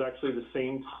 This is actually the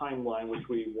same timeline which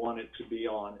we want it to be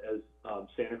on as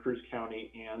Santa Cruz County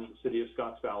and the city of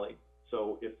Scotts Valley.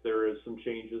 So if there is some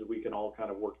changes, we can all kind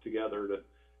of work together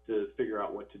to figure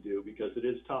out what to do, because it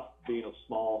is tough being a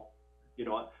small, you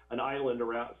know, an island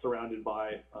surrounded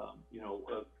by, you know,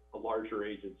 a larger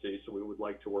agency. So we would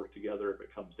like to work together if it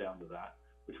comes down to that,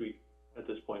 which at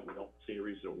this point, we don't see a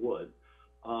reason it would.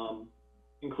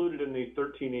 Included in the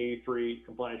 1383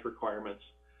 compliance requirements,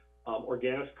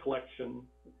 organics collection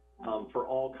for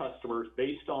all customers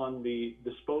based on the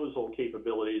disposal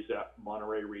capabilities at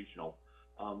Monterey Regional.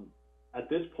 At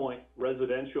this point,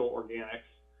 residential organics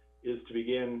is to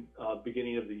begin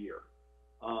beginning of the year.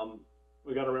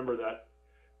 We got to remember that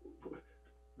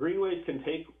Greenways can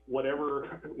take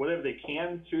whatever they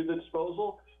can to the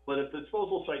disposal, but if the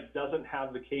disposal site doesn't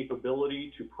have the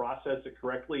capability to process it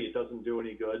correctly, it doesn't do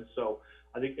any good. So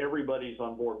I think everybody's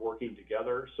on board working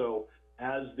together. So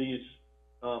as these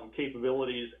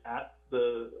capabilities at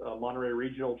the Monterey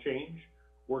Regional change,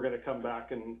 we're going to come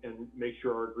back and make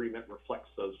sure our agreement reflects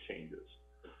those changes.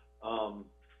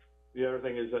 The other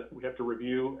thing is that we have to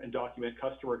review and document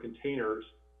customer containers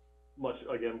much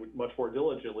more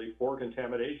diligently for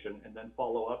contamination, and then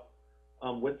follow up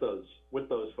with those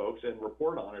folks and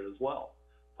report on it as well.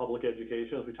 Public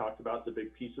education, as we talked about, is a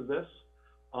big piece of this,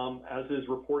 as is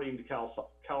reporting to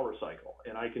CalRecycle.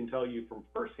 And I can tell you from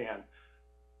firsthand,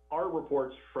 our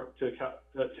reports to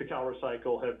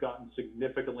CalRecycle have gotten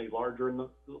significantly larger in the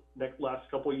last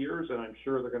couple of years, and I'm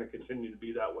sure they're going to continue to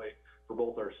be that way for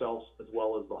both ourselves as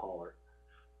well as the hauler.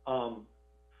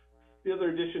 The other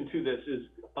addition to this is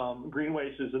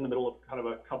Greenways is in the middle of kind of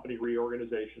a company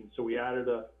reorganization. So we added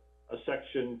a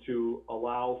section to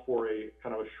allow for a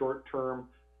kind of a short-term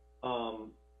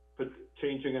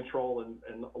change in control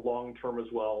and long-term as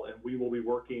well. And we will be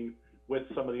working with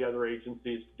some of the other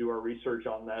agencies to do our research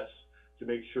on this to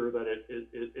make sure that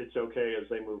it's okay as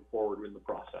they move forward in the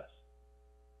process.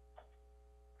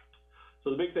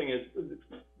 So the big thing is,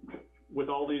 with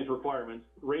all these requirements,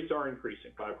 rates are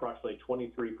increasing by approximately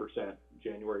 23%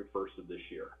 January 1st of this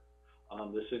year.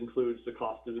 This includes the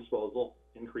cost of disposal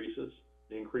increases,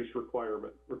 the increased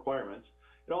requirements.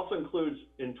 It also includes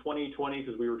in 2020,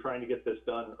 because we were trying to get this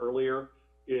done earlier,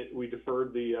 we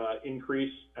deferred the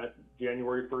increase at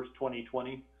January 1st,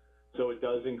 2020. So it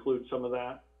does include some of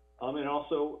that. It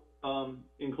also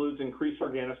includes increased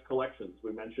organics collections.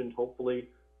 We mentioned hopefully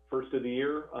first of the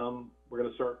year, we're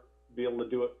going to be able to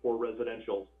do it for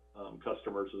residential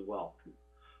customers as well.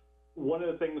 One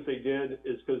of the things they did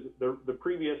is because the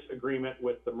previous agreement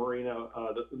with the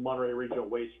Monterey Regional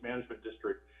Waste Management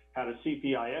District had a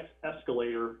CPI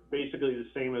escalator, basically the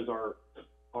same as our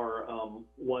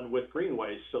one with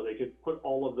Greenways, so they could put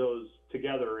all of those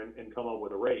together and come up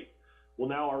with a rate. Well,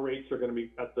 now our rates are going to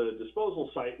be at the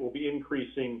disposal site will be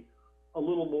increasing a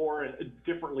little more and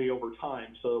differently over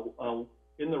time. So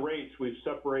in the rates,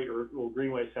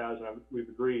 Greenways has, and we've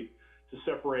agreed to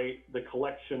separate the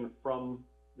collection from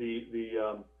the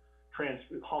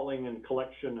hauling and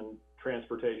collection and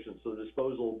transportation. So the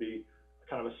disposal will be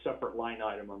kind of a separate line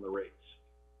item on the rates.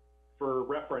 For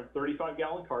reference,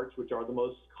 35-gallon carts, which are the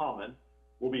most common,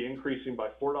 will be increasing by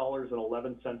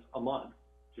 $4.11 a month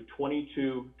to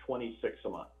 $22.26 a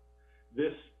month.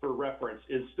 This, for reference,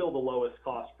 is still the lowest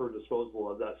cost per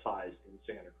disposal of that size in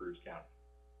Santa Cruz County.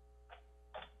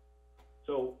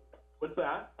 So with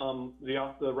that,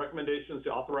 the recommendation is to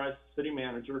authorize the city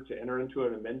manager to enter into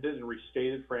an amended and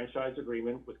restated franchise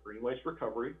agreement with Green Waste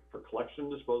Recovery for collection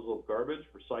and disposal of garbage,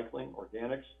 recycling,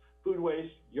 organics, food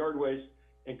waste, yard waste,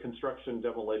 and construction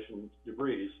demolition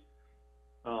debris.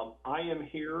 I am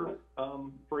here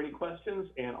for any questions,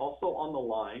 and also on the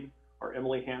line are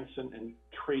Emily Hansen and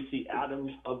Tracy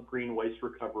Adams of Green Waste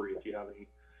Recovery if you have any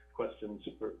questions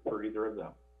for either of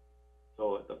them.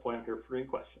 So at the point, I'm here for any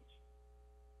questions.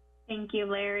 Thank you,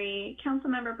 Larry.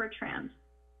 Councilmember Bertrand.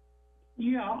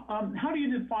 Yeah, how do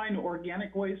you define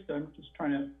organic waste? I'm just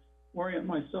trying to orient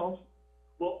myself.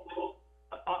 Well,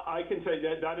 I can say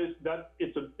that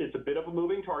it's a bit of a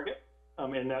moving target,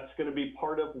 and that's going to be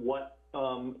part of what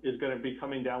is going to be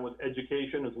coming down with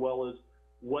education as well as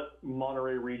what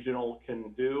Monterey Regional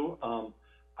can do.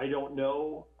 I don't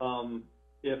know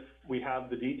if we have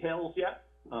the details yet.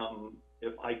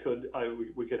 If I could,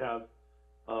 we could have.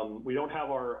 We don't have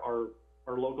our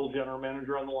local general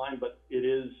manager on the line, but it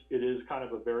is kind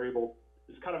of a variable.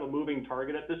 It's kind of a moving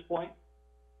target at this point.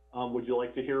 Would you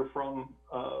like to hear from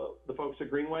the folks at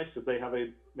Green Waste if they have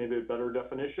maybe a better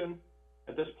definition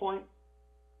at this point?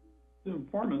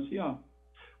 Inform us, yeah.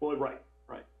 Well, right.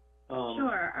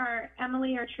 Sure.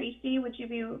 Emily or Tracy, would you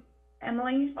be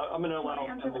Emily? I'm going to allow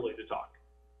Emily to talk.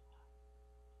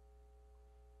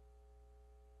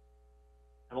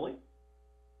 Emily?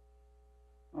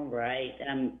 All right.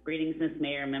 Greetings, Ms.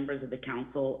 Mayor, members of the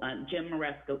council. Jim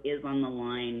Maresco is on the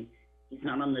line. He's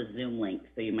not on the Zoom link,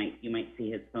 so you might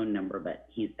see his phone number, but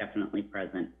he's definitely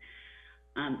present.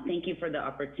 Thank you for the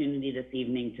opportunity this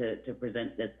evening to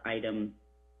present this item.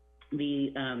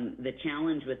 The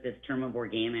challenge with this term of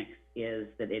organics is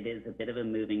that it is a bit of a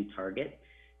moving target.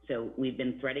 So we've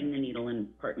been threading the needle in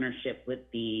partnership with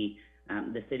the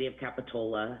city of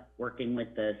Capitola, working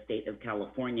with the state of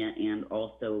California, and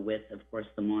also with, of course,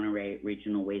 the Monterey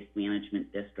Regional Waste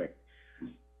Management District.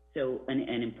 So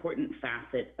an important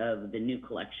facet of the new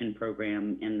collection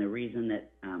program, and the reason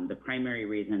that, the primary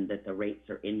reason that the rates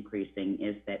are increasing,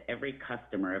 is that every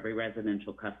customer, every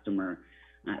residential customer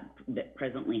that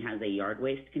presently has a yard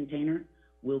waste container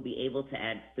will be able to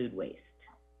add food waste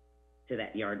to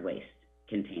that yard waste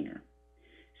container.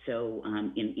 So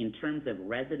in terms of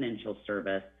residential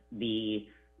service, the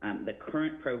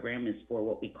current program is for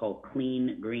what we call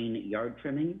clean green yard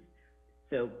trimmings.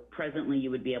 So presently you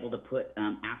would be able to put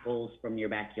apples from your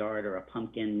backyard or a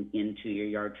pumpkin into your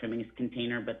yard trimmings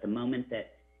container, but the moment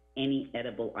that any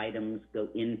edible items go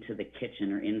into the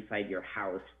kitchen or inside your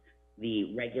house,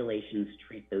 the regulations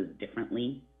treat those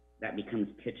differently. That becomes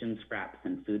kitchen scraps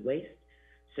and food waste.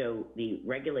 So the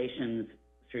regulations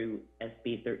through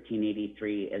SB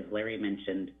 1383, as Larry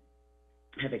mentioned,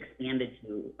 have expanded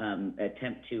to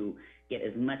attempt to get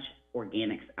as much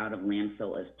organics out of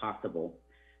landfill as possible.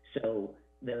 So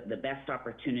the best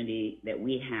opportunity that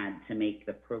we had to make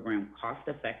the program cost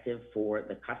effective for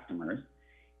the customers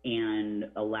and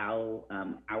allow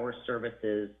our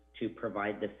services to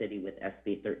provide the city with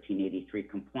SB 1383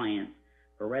 compliance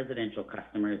for residential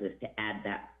customers is to add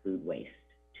that food waste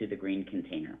to the green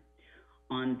container.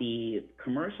 On the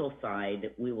commercial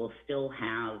side, we will still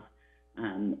have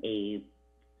a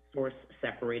source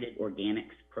separated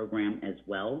organics program as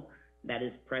well. That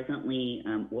is presently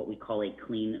what we call a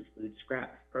clean food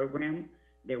scraps program.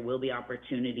 There will be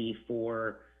opportunity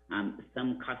for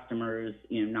some customers,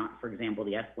 not, for example,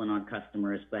 the Esplanade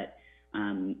customers, but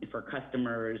for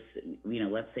customers,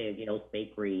 let's say a Gale's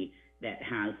Bakery that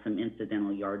has some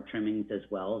incidental yard trimmings as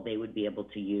well, they would be able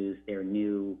to use their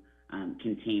new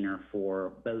container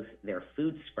for both their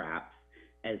food scraps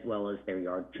as well as their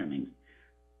yard trimmings.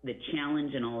 The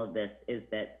challenge in all of this is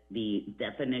that the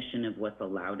definition of what's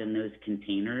allowed in those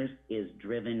containers is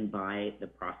driven by the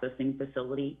processing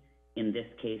facility, in this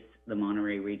case, the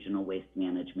Monterey Regional Waste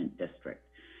Management District.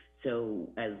 So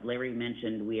as Larry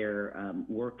mentioned, we're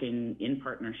working in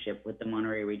partnership with the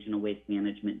Monterey Regional Waste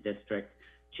Management District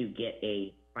to get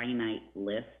a finite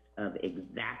list of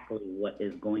exactly what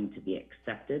is going to be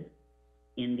accepted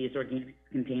in these organic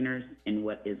containers and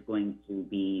what is going to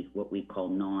be what we call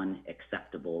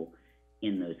non-acceptable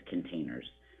in those containers.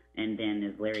 And then,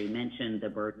 as Larry mentioned, the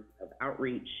burden of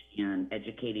outreach and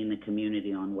educating the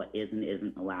community on what is and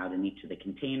isn't allowed in each of the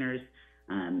containers,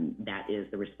 that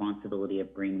is the responsibility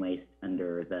of Green Waste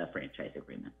under the franchise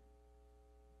agreement.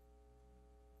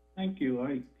 Thank you.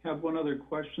 I have one other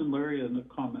question, Larry, and a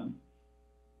comment.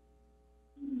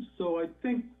 So I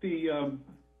think the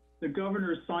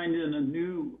governor signed in a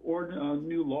new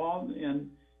law, and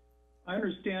I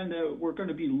understand that we're going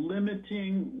to be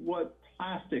limiting what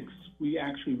plastics we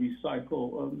actually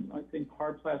recycle. I think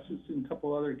hard plastics and a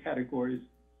couple other categories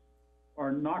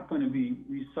are not going to be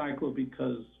recycled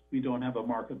because we don't have a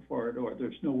market for it or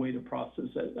there's no way to process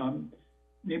it.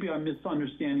 Maybe I'm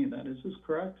misunderstanding that. Is this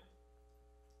correct?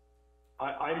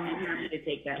 I'm happy to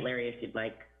take that, Larry, if you'd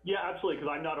like. Yeah, absolutely,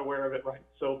 because I'm not aware of it, right?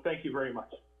 So thank you very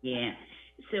much. Yeah.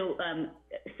 So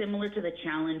similar to the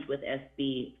challenge with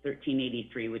SB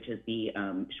 1383, which is the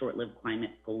Short-Lived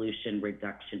Climate Pollution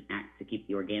Reduction Act to keep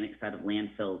the organics out of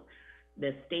landfills,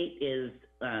 the state is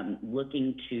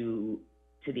looking to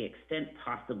the extent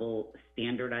possible,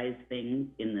 standardize things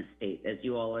in the state. As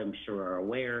you all, I'm sure, are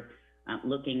aware,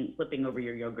 flipping over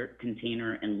your yogurt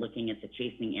container and looking at the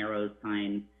chasing arrows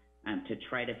sign to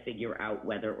try to figure out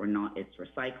whether or not it's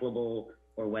recyclable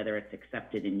or whether it's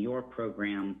accepted in your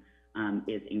program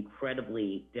is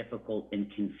incredibly difficult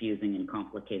and confusing and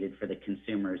complicated for the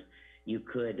consumers. You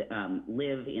could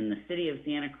live in the city of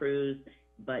Santa Cruz,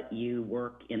 but you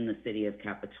work in the city of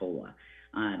Capitola,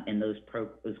 and those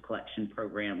collection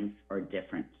programs are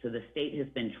different. So the state has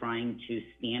been trying to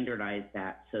standardize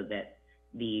that so that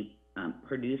the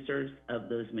producers of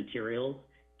those materials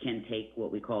can take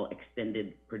what we call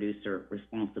extended producer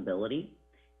responsibility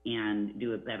and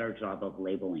do a better job of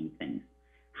labeling things.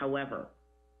 However,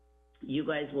 you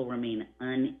guys will remain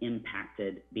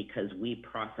unimpacted because we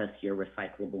process your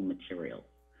recyclable materials.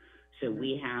 So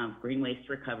we have Green Waste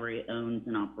Recovery owns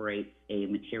and operates a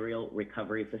material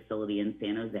recovery facility in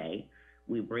San Jose.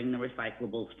 We bring the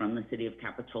recyclables from the city of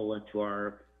Capitola to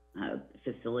our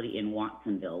facility in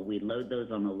Watsonville. We load those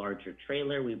on a larger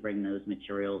trailer. We bring those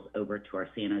materials over to our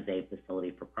San Jose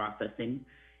facility for processing.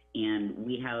 And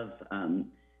we have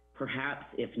perhaps,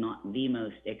 if not the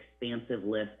most expansive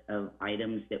list of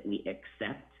items that we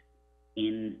accept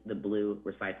in the blue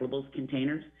recyclables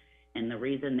containers. And the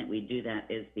reason that we do that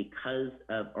is because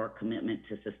of our commitment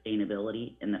to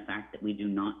sustainability and the fact that we do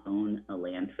not own a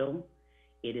landfill.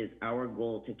 It is our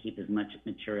goal to keep as much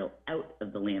material out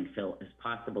of the landfill as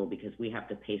possible because we have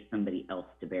to pay somebody else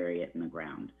to bury it in the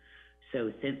ground.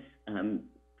 So since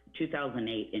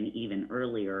 2008 and even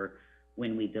earlier,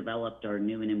 when we developed our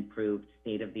new and improved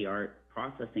state-of-the-art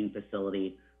processing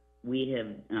facility, we have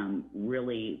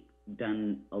really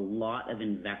done a lot of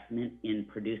investment in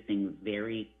producing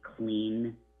very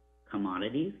clean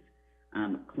commodities,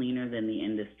 cleaner than the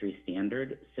industry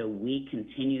standard. So we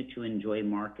continue to enjoy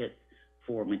markets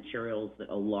for materials that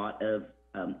a lot of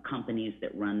companies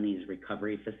that run these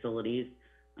recovery facilities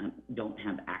don't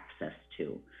have access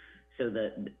to. So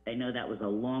I know that was a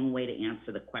long way to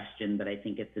answer the question, but I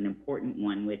think it's an important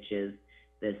one, which is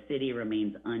the city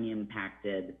remains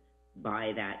unimpacted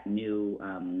by that new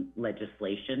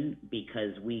legislation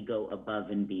because we go above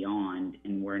and beyond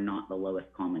and we're not the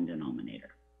lowest common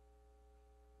denominator.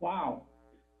 Wow,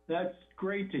 that's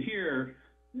great to hear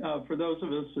for those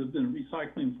of us who've been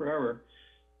recycling forever.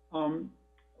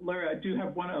 Larry, I do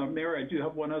have one, Mayor, I do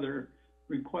have one other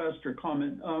request or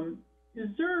comment. Is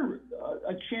there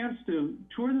a chance to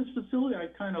tour this facility?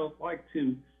 I'd kind of like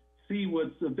to see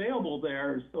what's available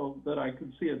there so that I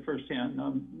can see it firsthand.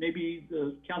 Maybe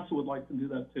the council would like to do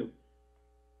that too.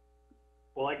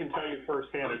 Well, I can tell you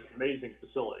firsthand, it's an amazing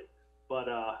facility, but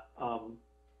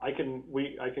I can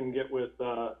get with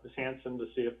Ms. Hanson to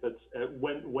see if it's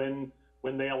when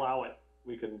they allow it,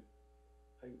 we can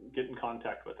get in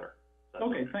contact with her.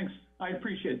 Okay, thanks. I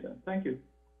appreciate that. Thank you.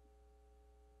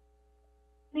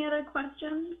 Any other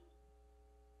questions?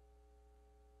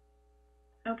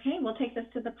 Okay, we'll take this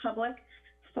to the public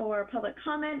for public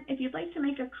comment. If you'd like to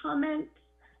make a comment,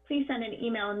 please send an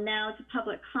email now to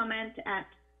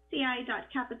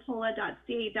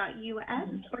publiccomment@ci.capitola.ca.us,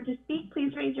 or to speak,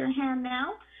 please raise your hand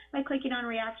now by clicking on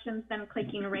reactions, then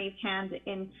clicking raise hand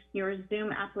in your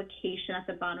Zoom application at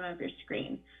the bottom of your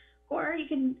screen. Or you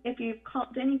can, if you've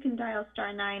called in, you can dial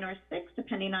 *9 or 6,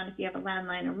 depending on if you have a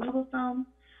landline or mobile phone.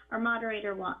 Our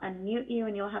moderator will unmute you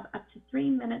and you'll have up to 3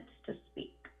 minutes to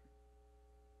speak.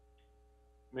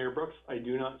 Mayor Brooks, I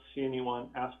do not see anyone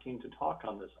asking to talk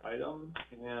on this item,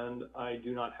 and I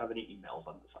do not have any emails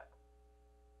on this item.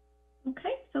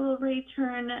 Okay, so we'll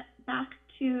return back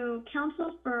to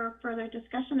council for further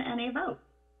discussion and a vote.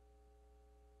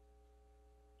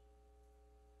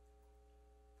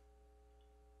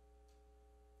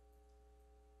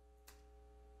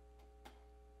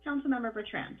 Councilmember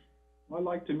Bertrand. I'd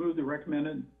like to move the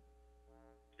recommended.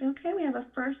 Okay, we have a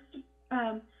first,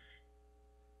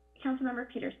 Councilmember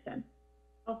Peterson.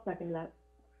 I'll second that.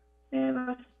 We have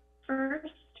a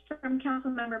first from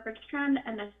Councilmember Bertrand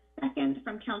and a second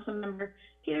from Councilmember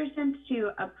Peterson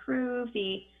to approve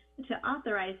to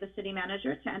authorize the city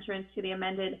manager to enter into the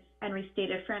amended and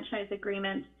restated franchise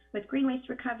agreement with Green Waste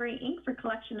Recovery, Inc. for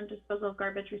collection and disposal of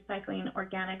garbage, recycling,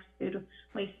 organics, food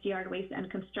waste, yard waste,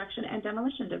 and construction and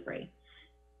demolition debris.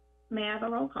 May I have a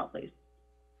roll call, please?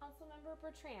 Councilmember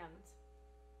Bertrand.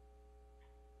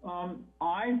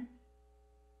 Aye.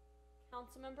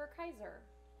 Councilmember Kaiser.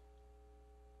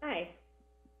 Aye.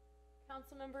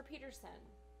 Councilmember Peterson.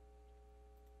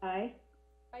 Aye.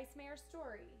 Vice Mayor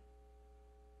Story.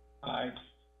 Aye.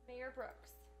 Mayor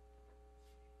Brooks.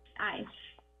 Aye.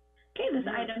 Okay, this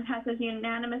item passes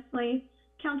unanimously.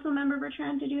 Councilmember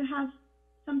Bertrand, did you have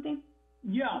something?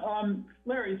 Yeah,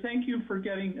 Larry, thank you for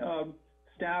getting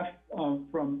staff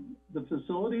from the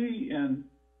facility and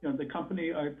the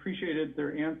company. I appreciated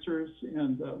their answers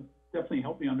and definitely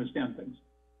helped me understand things.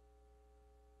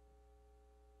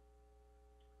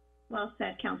 Well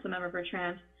said, Councilmember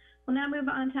Bertrand. We'll now move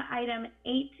on to item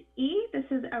 8E. This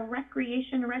is a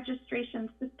recreation registration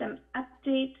system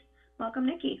update. Welcome,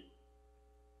 Nikki.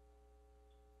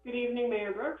 Good evening,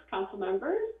 Mayor Brooks, council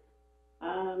members.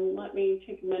 Let me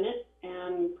take a minute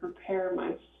and prepare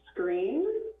my screen.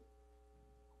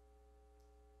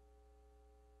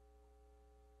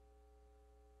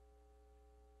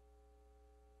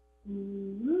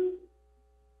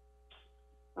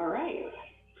 All right.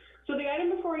 So the item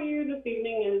before you this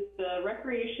evening is the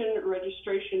Recreation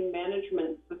Registration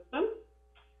Management System.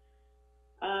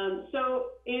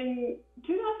 So in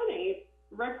 2008,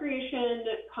 Recreation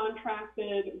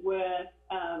contracted with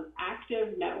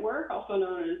Active Network, also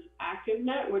known as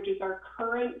ActiveNet, which is our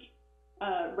current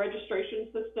registration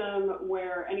system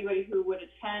where anybody who would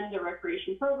attend a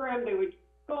recreation program, they would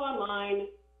go online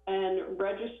and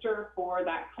register for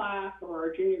that class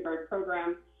or junior guard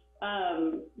program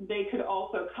they could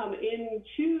also come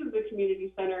into the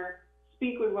community center,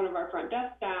 speak with one of our front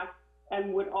desk staff,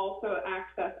 and would also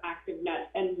access ActiveNet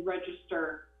and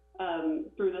register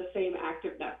through the same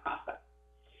ActiveNet process.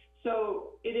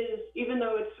 So it is, even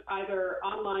though it's either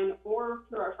online or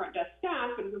through our front desk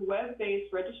staff, it is a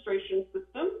web-based registration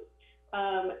system.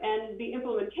 And the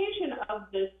implementation of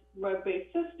this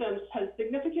web-based system has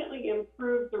significantly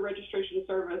improved the registration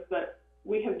service that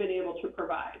we have been able to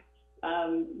provide.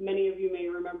 Many of you may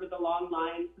remember the long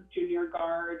lines of junior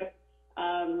guard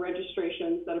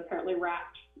registrations that apparently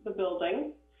wrapped the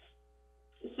building.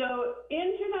 So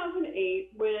in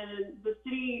 2008, when the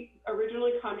city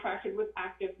originally contracted with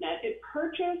ActiveNet, it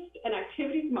purchased an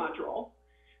activities module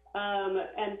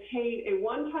and paid a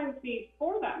one-time fee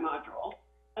for that module.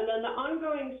 And then the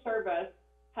ongoing service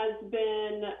has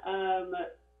been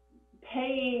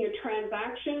paying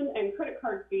transaction and credit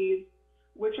card fees,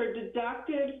 which are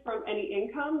deducted from any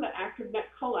income that ActiveNet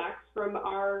collects from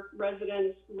our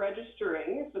residents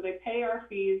registering. So they pay our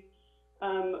fees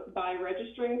by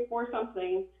registering for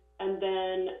something, and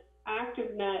then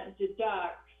ActiveNet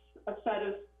deducts a set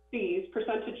of fees,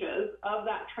 percentages of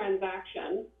that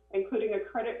transaction, including a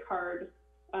credit card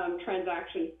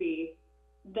transaction fee.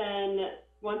 Then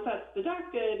once that's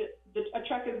deducted, a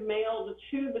check is mailed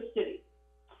to the city.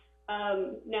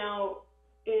 Now,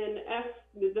 in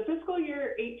the fiscal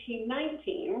year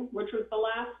 18-19, which was the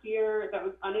last year that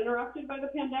was uninterrupted by the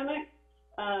pandemic,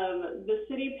 the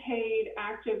city paid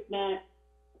ActiveNet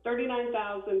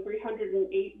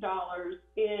 $39,308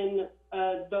 in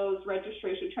those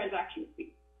registration transaction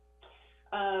fees.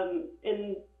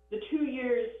 In the 2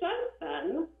 years since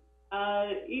then,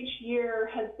 each year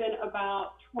has been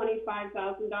about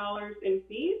 $25,000 in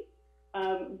fees,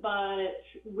 but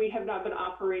we have not been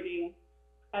operating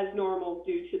as normal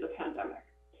due to the pandemic.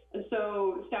 And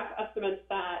so staff estimates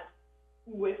that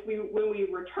when we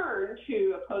return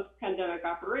to a post-pandemic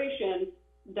operation,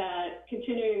 that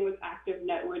continuing with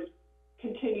ActiveNet would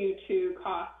continue to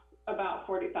cost about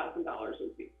 $40,000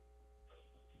 in fees.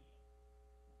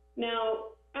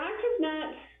 Now,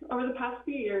 ActiveNet over the past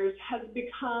few years has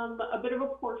become a bit of a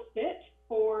poor fit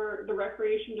for the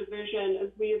Recreation Division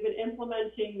as we have been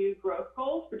implementing new growth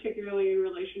goals, particularly in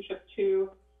relationship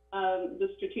to the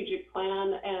strategic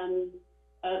plan and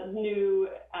new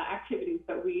activities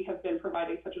that we have been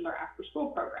providing, such as our after-school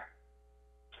program.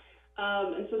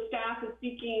 And so staff is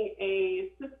seeking a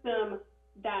system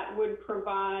that would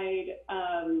provide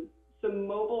some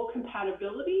mobile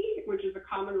compatibility, which is a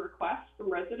common request from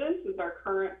residents, as our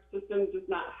current system does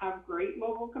not have great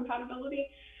mobile compatibility,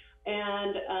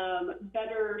 and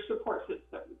better support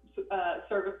systems,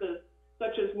 services,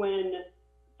 such as when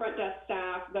front desk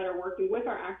staff that are working with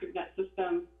our ActiveNet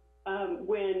system,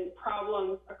 when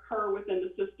problems occur within the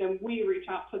system, we reach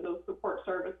out to those support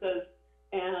services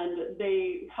and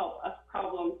they help us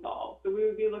problem solve. So we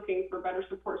would be looking for better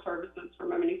support services from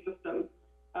many systems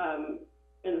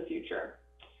in the future.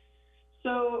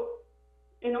 So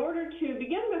in order to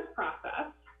begin this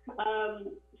process,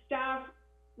 staff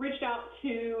reached out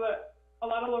to a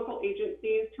lot of local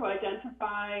agencies to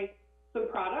identify some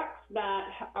products that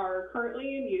are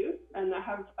currently in use and that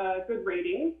have good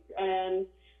ratings, and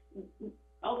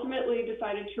ultimately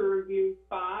decided to review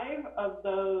 5 of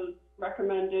those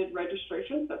recommended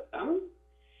registration systems.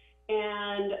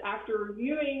 And after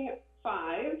reviewing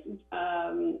 5,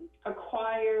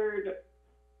 acquired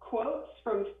quotes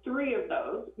from 3 of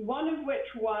those, one of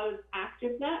which was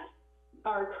ActiveNet,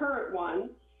 our current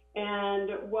one.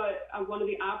 And what one of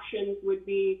the options would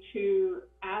be to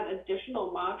add additional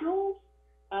modules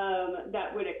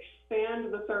that would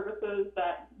expand the services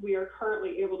that we are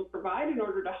currently able to provide in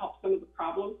order to help some of the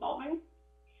problem solving.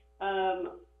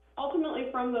 Ultimately,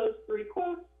 from those 3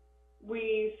 quotes,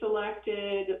 we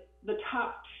selected the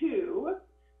top 2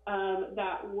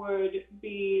 that would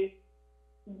be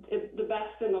the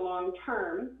best in the long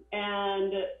term,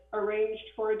 and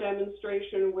arranged for a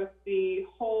demonstration with the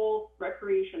whole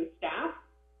recreation staff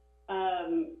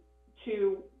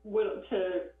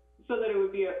so that it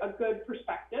would be a good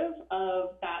perspective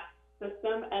of that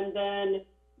system. And then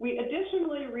we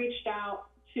additionally reached out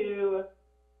to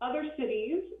other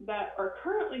cities that are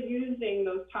currently using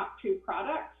those top 2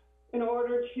 products in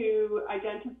order to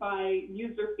identify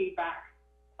user feedback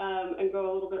and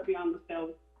go a little bit beyond the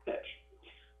sales pitch.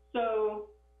 So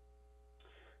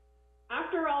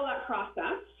after all that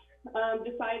process,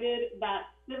 decided that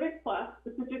Civic Plus,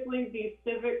 specifically the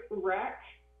Civic Rec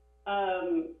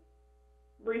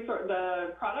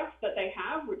the products that they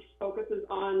have, which focuses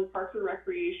on Parks and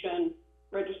Recreation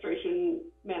registration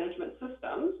management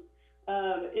systems,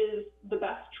 is the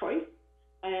best choice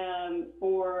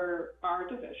for our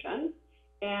division.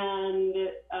 And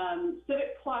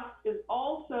Civic Plus is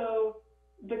also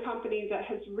the company that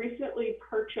has recently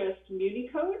purchased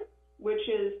MuniCode, which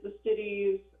is the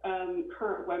city's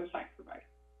current website provider.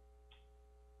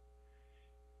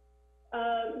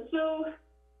 So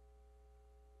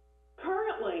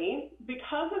currently,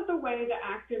 because of the way that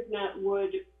ActiveNet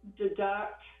would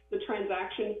deduct the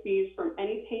transaction fees from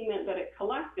any payment that it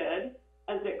collected,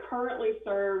 as it currently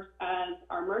serves as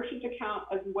our merchant account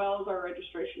as well as our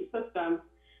registration system,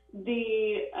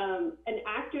 an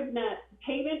ActiveNet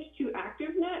payment to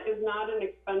ActiveNet is not an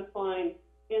expense line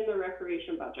in the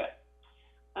recreation budget.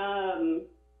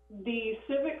 The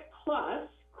Civic Plus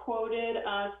quoted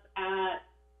us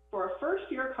for a first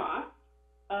year cost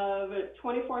of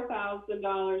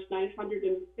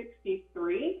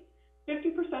 $24,963.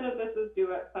 50% of this is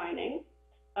due at signing.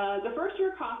 The first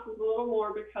year cost is a little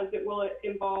more because it will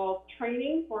involve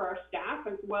training for our staff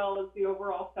as well as the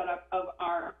overall setup of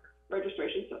our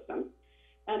registration system.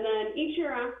 And then each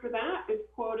year after that is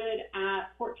quoted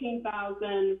at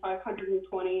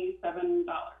 $14,527.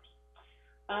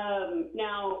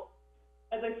 Now,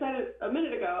 as I said a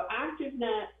minute ago,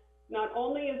 ActiveNet not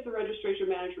only is the registration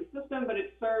management system, but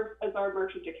it serves as our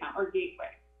merchant account or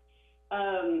gateway.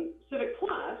 Civic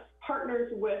Plus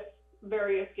partners with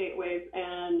various gateways,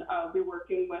 and I'll be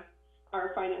working with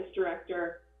our finance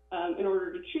director in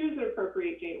order to choose an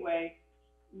appropriate gateway.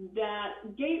 That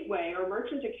gateway or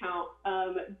merchant account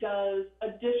does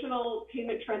additional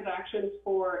payment transactions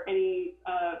for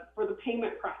for the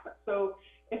payment process. So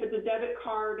if it's a debit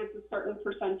card, it's a certain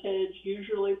percentage,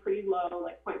 usually pretty low,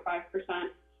 like 0.5%.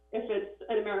 If it's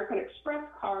an American Express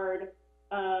card,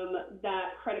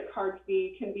 that credit card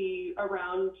fee can be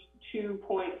around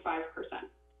 2.5%.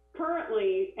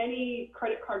 Currently, any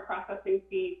credit card processing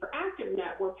fee for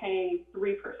ActiveNet, we're paying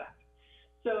 3%.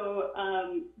 So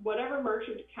whatever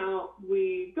merchant account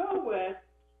we go with,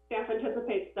 staff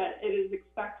anticipates that it is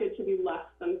expected to be less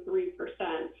than 3%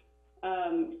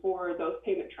 for those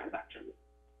payment transactions.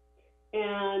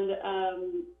 And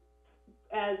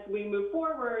as we move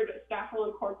forward, staff will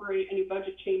incorporate any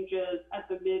budget changes at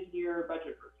the mid-year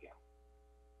budget review.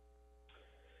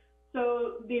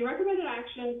 So the recommended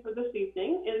action for this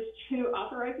evening is to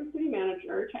authorize the city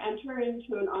manager to enter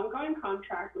into an ongoing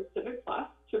contract with Civic Plus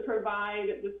to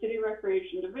provide the city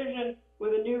recreation division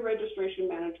with a new registration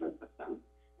management system.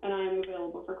 And I'm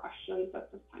available for questions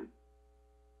at this time.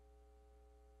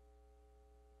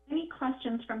 Any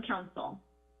questions from council?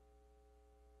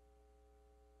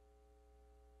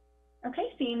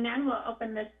 Okay, seeing none, we'll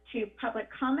open this to public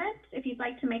comment. If you'd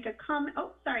like to make a comment,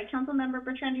 oh, sorry, Councilmember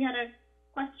Bertrand, you had a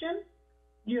question?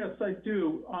 Yes, I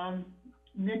do.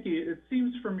 Nikki, it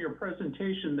seems from your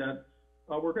presentation that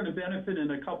we're going to benefit in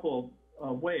a couple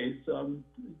ways,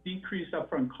 decreased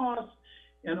upfront costs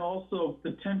and also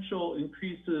potential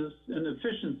increases in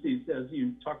efficiencies as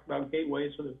you talked about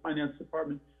gateways for the finance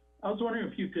department. I was wondering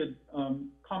if you could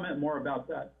comment more about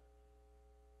that.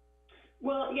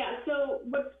 Well, yeah, so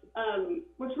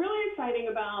what's really exciting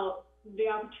about the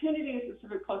opportunities that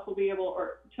Civic Plus will be able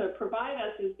to provide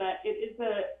us is that it is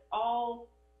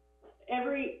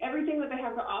everything that they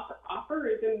have to offer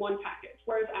is in one package,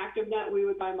 whereas ActiveNet, we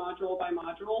would buy module by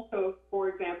module. So, for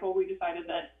example, we decided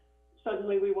that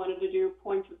suddenly we wanted to do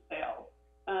point of sale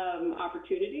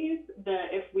opportunities,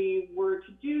 that if we were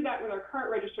to do that with our current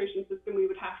registration system, we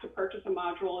would have to purchase a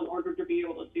module in order to be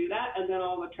able to do that, and then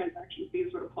all the transaction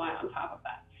fees would apply on top of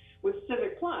that. With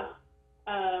Civic Plus,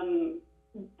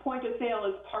 point of sale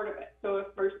is part of it. So if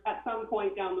at some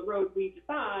point down the road we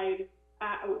decide,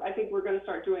 I think we're going to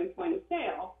start doing point of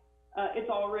sale, it's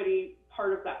already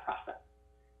part of that process.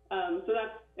 So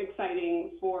that's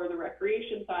exciting for the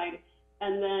recreation side.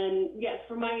 And then, yes,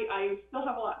 I still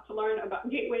have a lot to learn about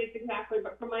gateways exactly,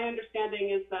 but from my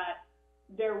understanding is that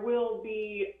there will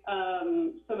be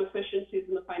some efficiencies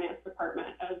in the finance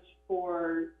department as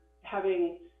for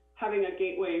having a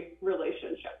gateway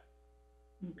relationship.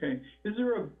 Okay. Is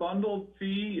there a bundled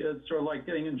fee? It's sort of like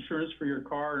getting insurance for your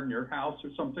car and your house or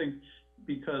something,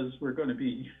 because we're going to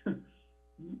be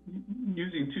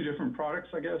using two different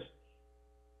products, I guess?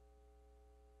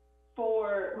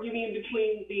 You mean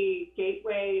between the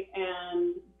gateway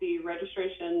and the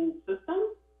registration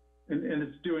system? And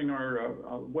it's doing our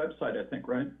website, I think,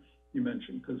 right? You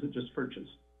mentioned, because it just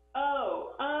purchased.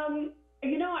 Oh,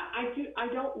 you know, I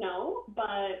don't know,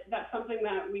 but that's something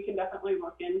that we can definitely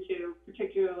look into,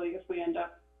 particularly if we end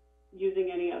up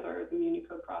using any other of the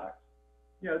MuniCode products.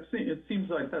 Yeah, it seems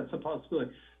like that's a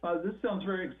possibility. This sounds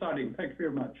very exciting. Thank you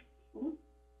very much. Mm-hmm.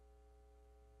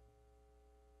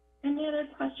 Any other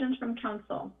questions from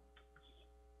council?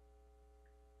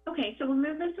 Okay, so we'll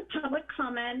move into public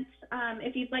comment.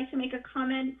 If you'd like to make a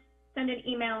comment, send an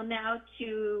email now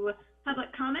to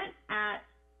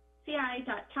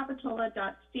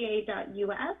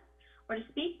publiccomment@ci.capitola.ca.us. Or to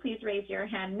speak, please raise your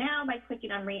hand now by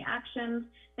clicking on reactions,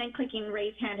 then clicking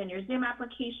raise hand in your Zoom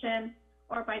application,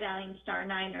 or by dialing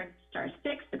 *9 or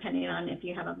 *6, depending on if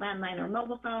you have a landline or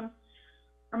mobile phone.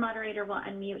 Our moderator will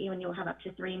unmute you and you'll have up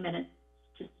to 3 minutes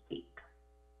to speak.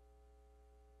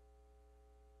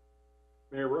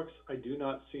 Mayor Brooks, I do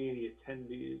not see any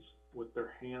attendees with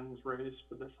their hands raised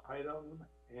for this item,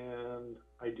 and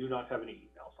I do not have any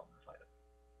emails on this item.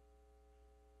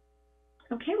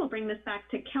 Okay, we'll bring this back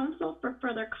to council for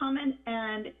further comment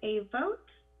and a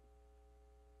vote.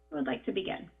 Who would like to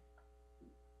begin?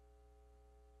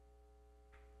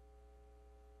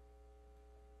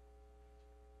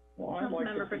 Well, I'd like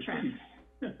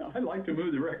to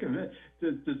move the recommend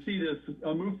to see this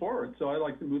move forward. So I'd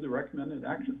like to move the recommended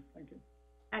action. Thank you.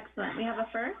 Excellent. We have a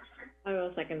first. I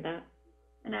will second that.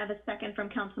 And I have a second from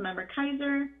Councilmember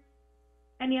Kaiser.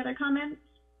 Any other comments?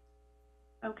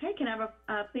 Okay, can I have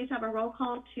please have a roll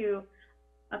call to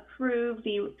approve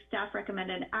the staff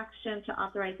recommended action to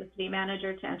authorize the city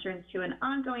manager to enter into an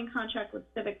ongoing contract with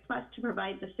Civic Plus to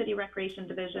provide the city recreation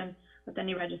division with a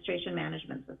new registration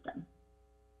management system.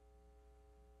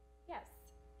 Yes.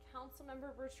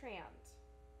 Councilmember Bertrand.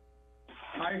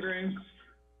 I agree.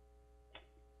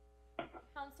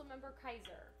 Councilmember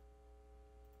Kaiser.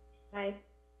 Aye.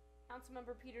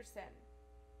 Councilmember Peterson.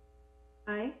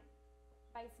 Aye.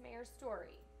 Vice Mayor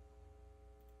Story.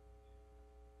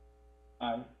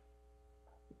 Aye.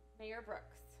 Mayor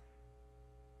Brooks.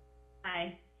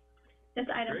 Aye. This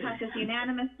item Great. passes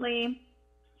unanimously.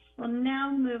 We'll now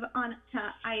move on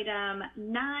to item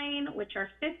 9, which are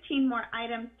 15 more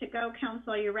items to go.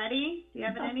 Council, are you ready? Do you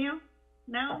have it in you?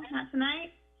 No, not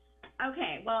tonight?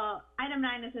 Okay, well, item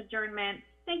 9 is adjournment.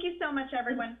 Thank you so much,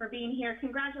 everyone, for being here.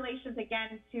 Congratulations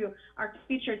again to our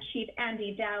future chief,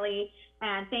 Andy Daly.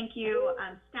 And thank you,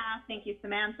 staff. Thank you,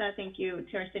 Samantha. Thank you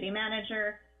to our city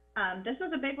manager. This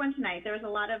was a big one tonight. There was a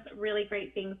lot of really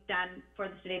great things done for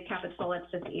the city of Capitola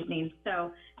this evening.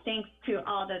 So thanks to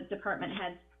all the department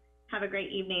heads. Have a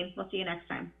great evening. We'll see you next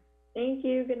time. Thank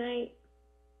you. Good night.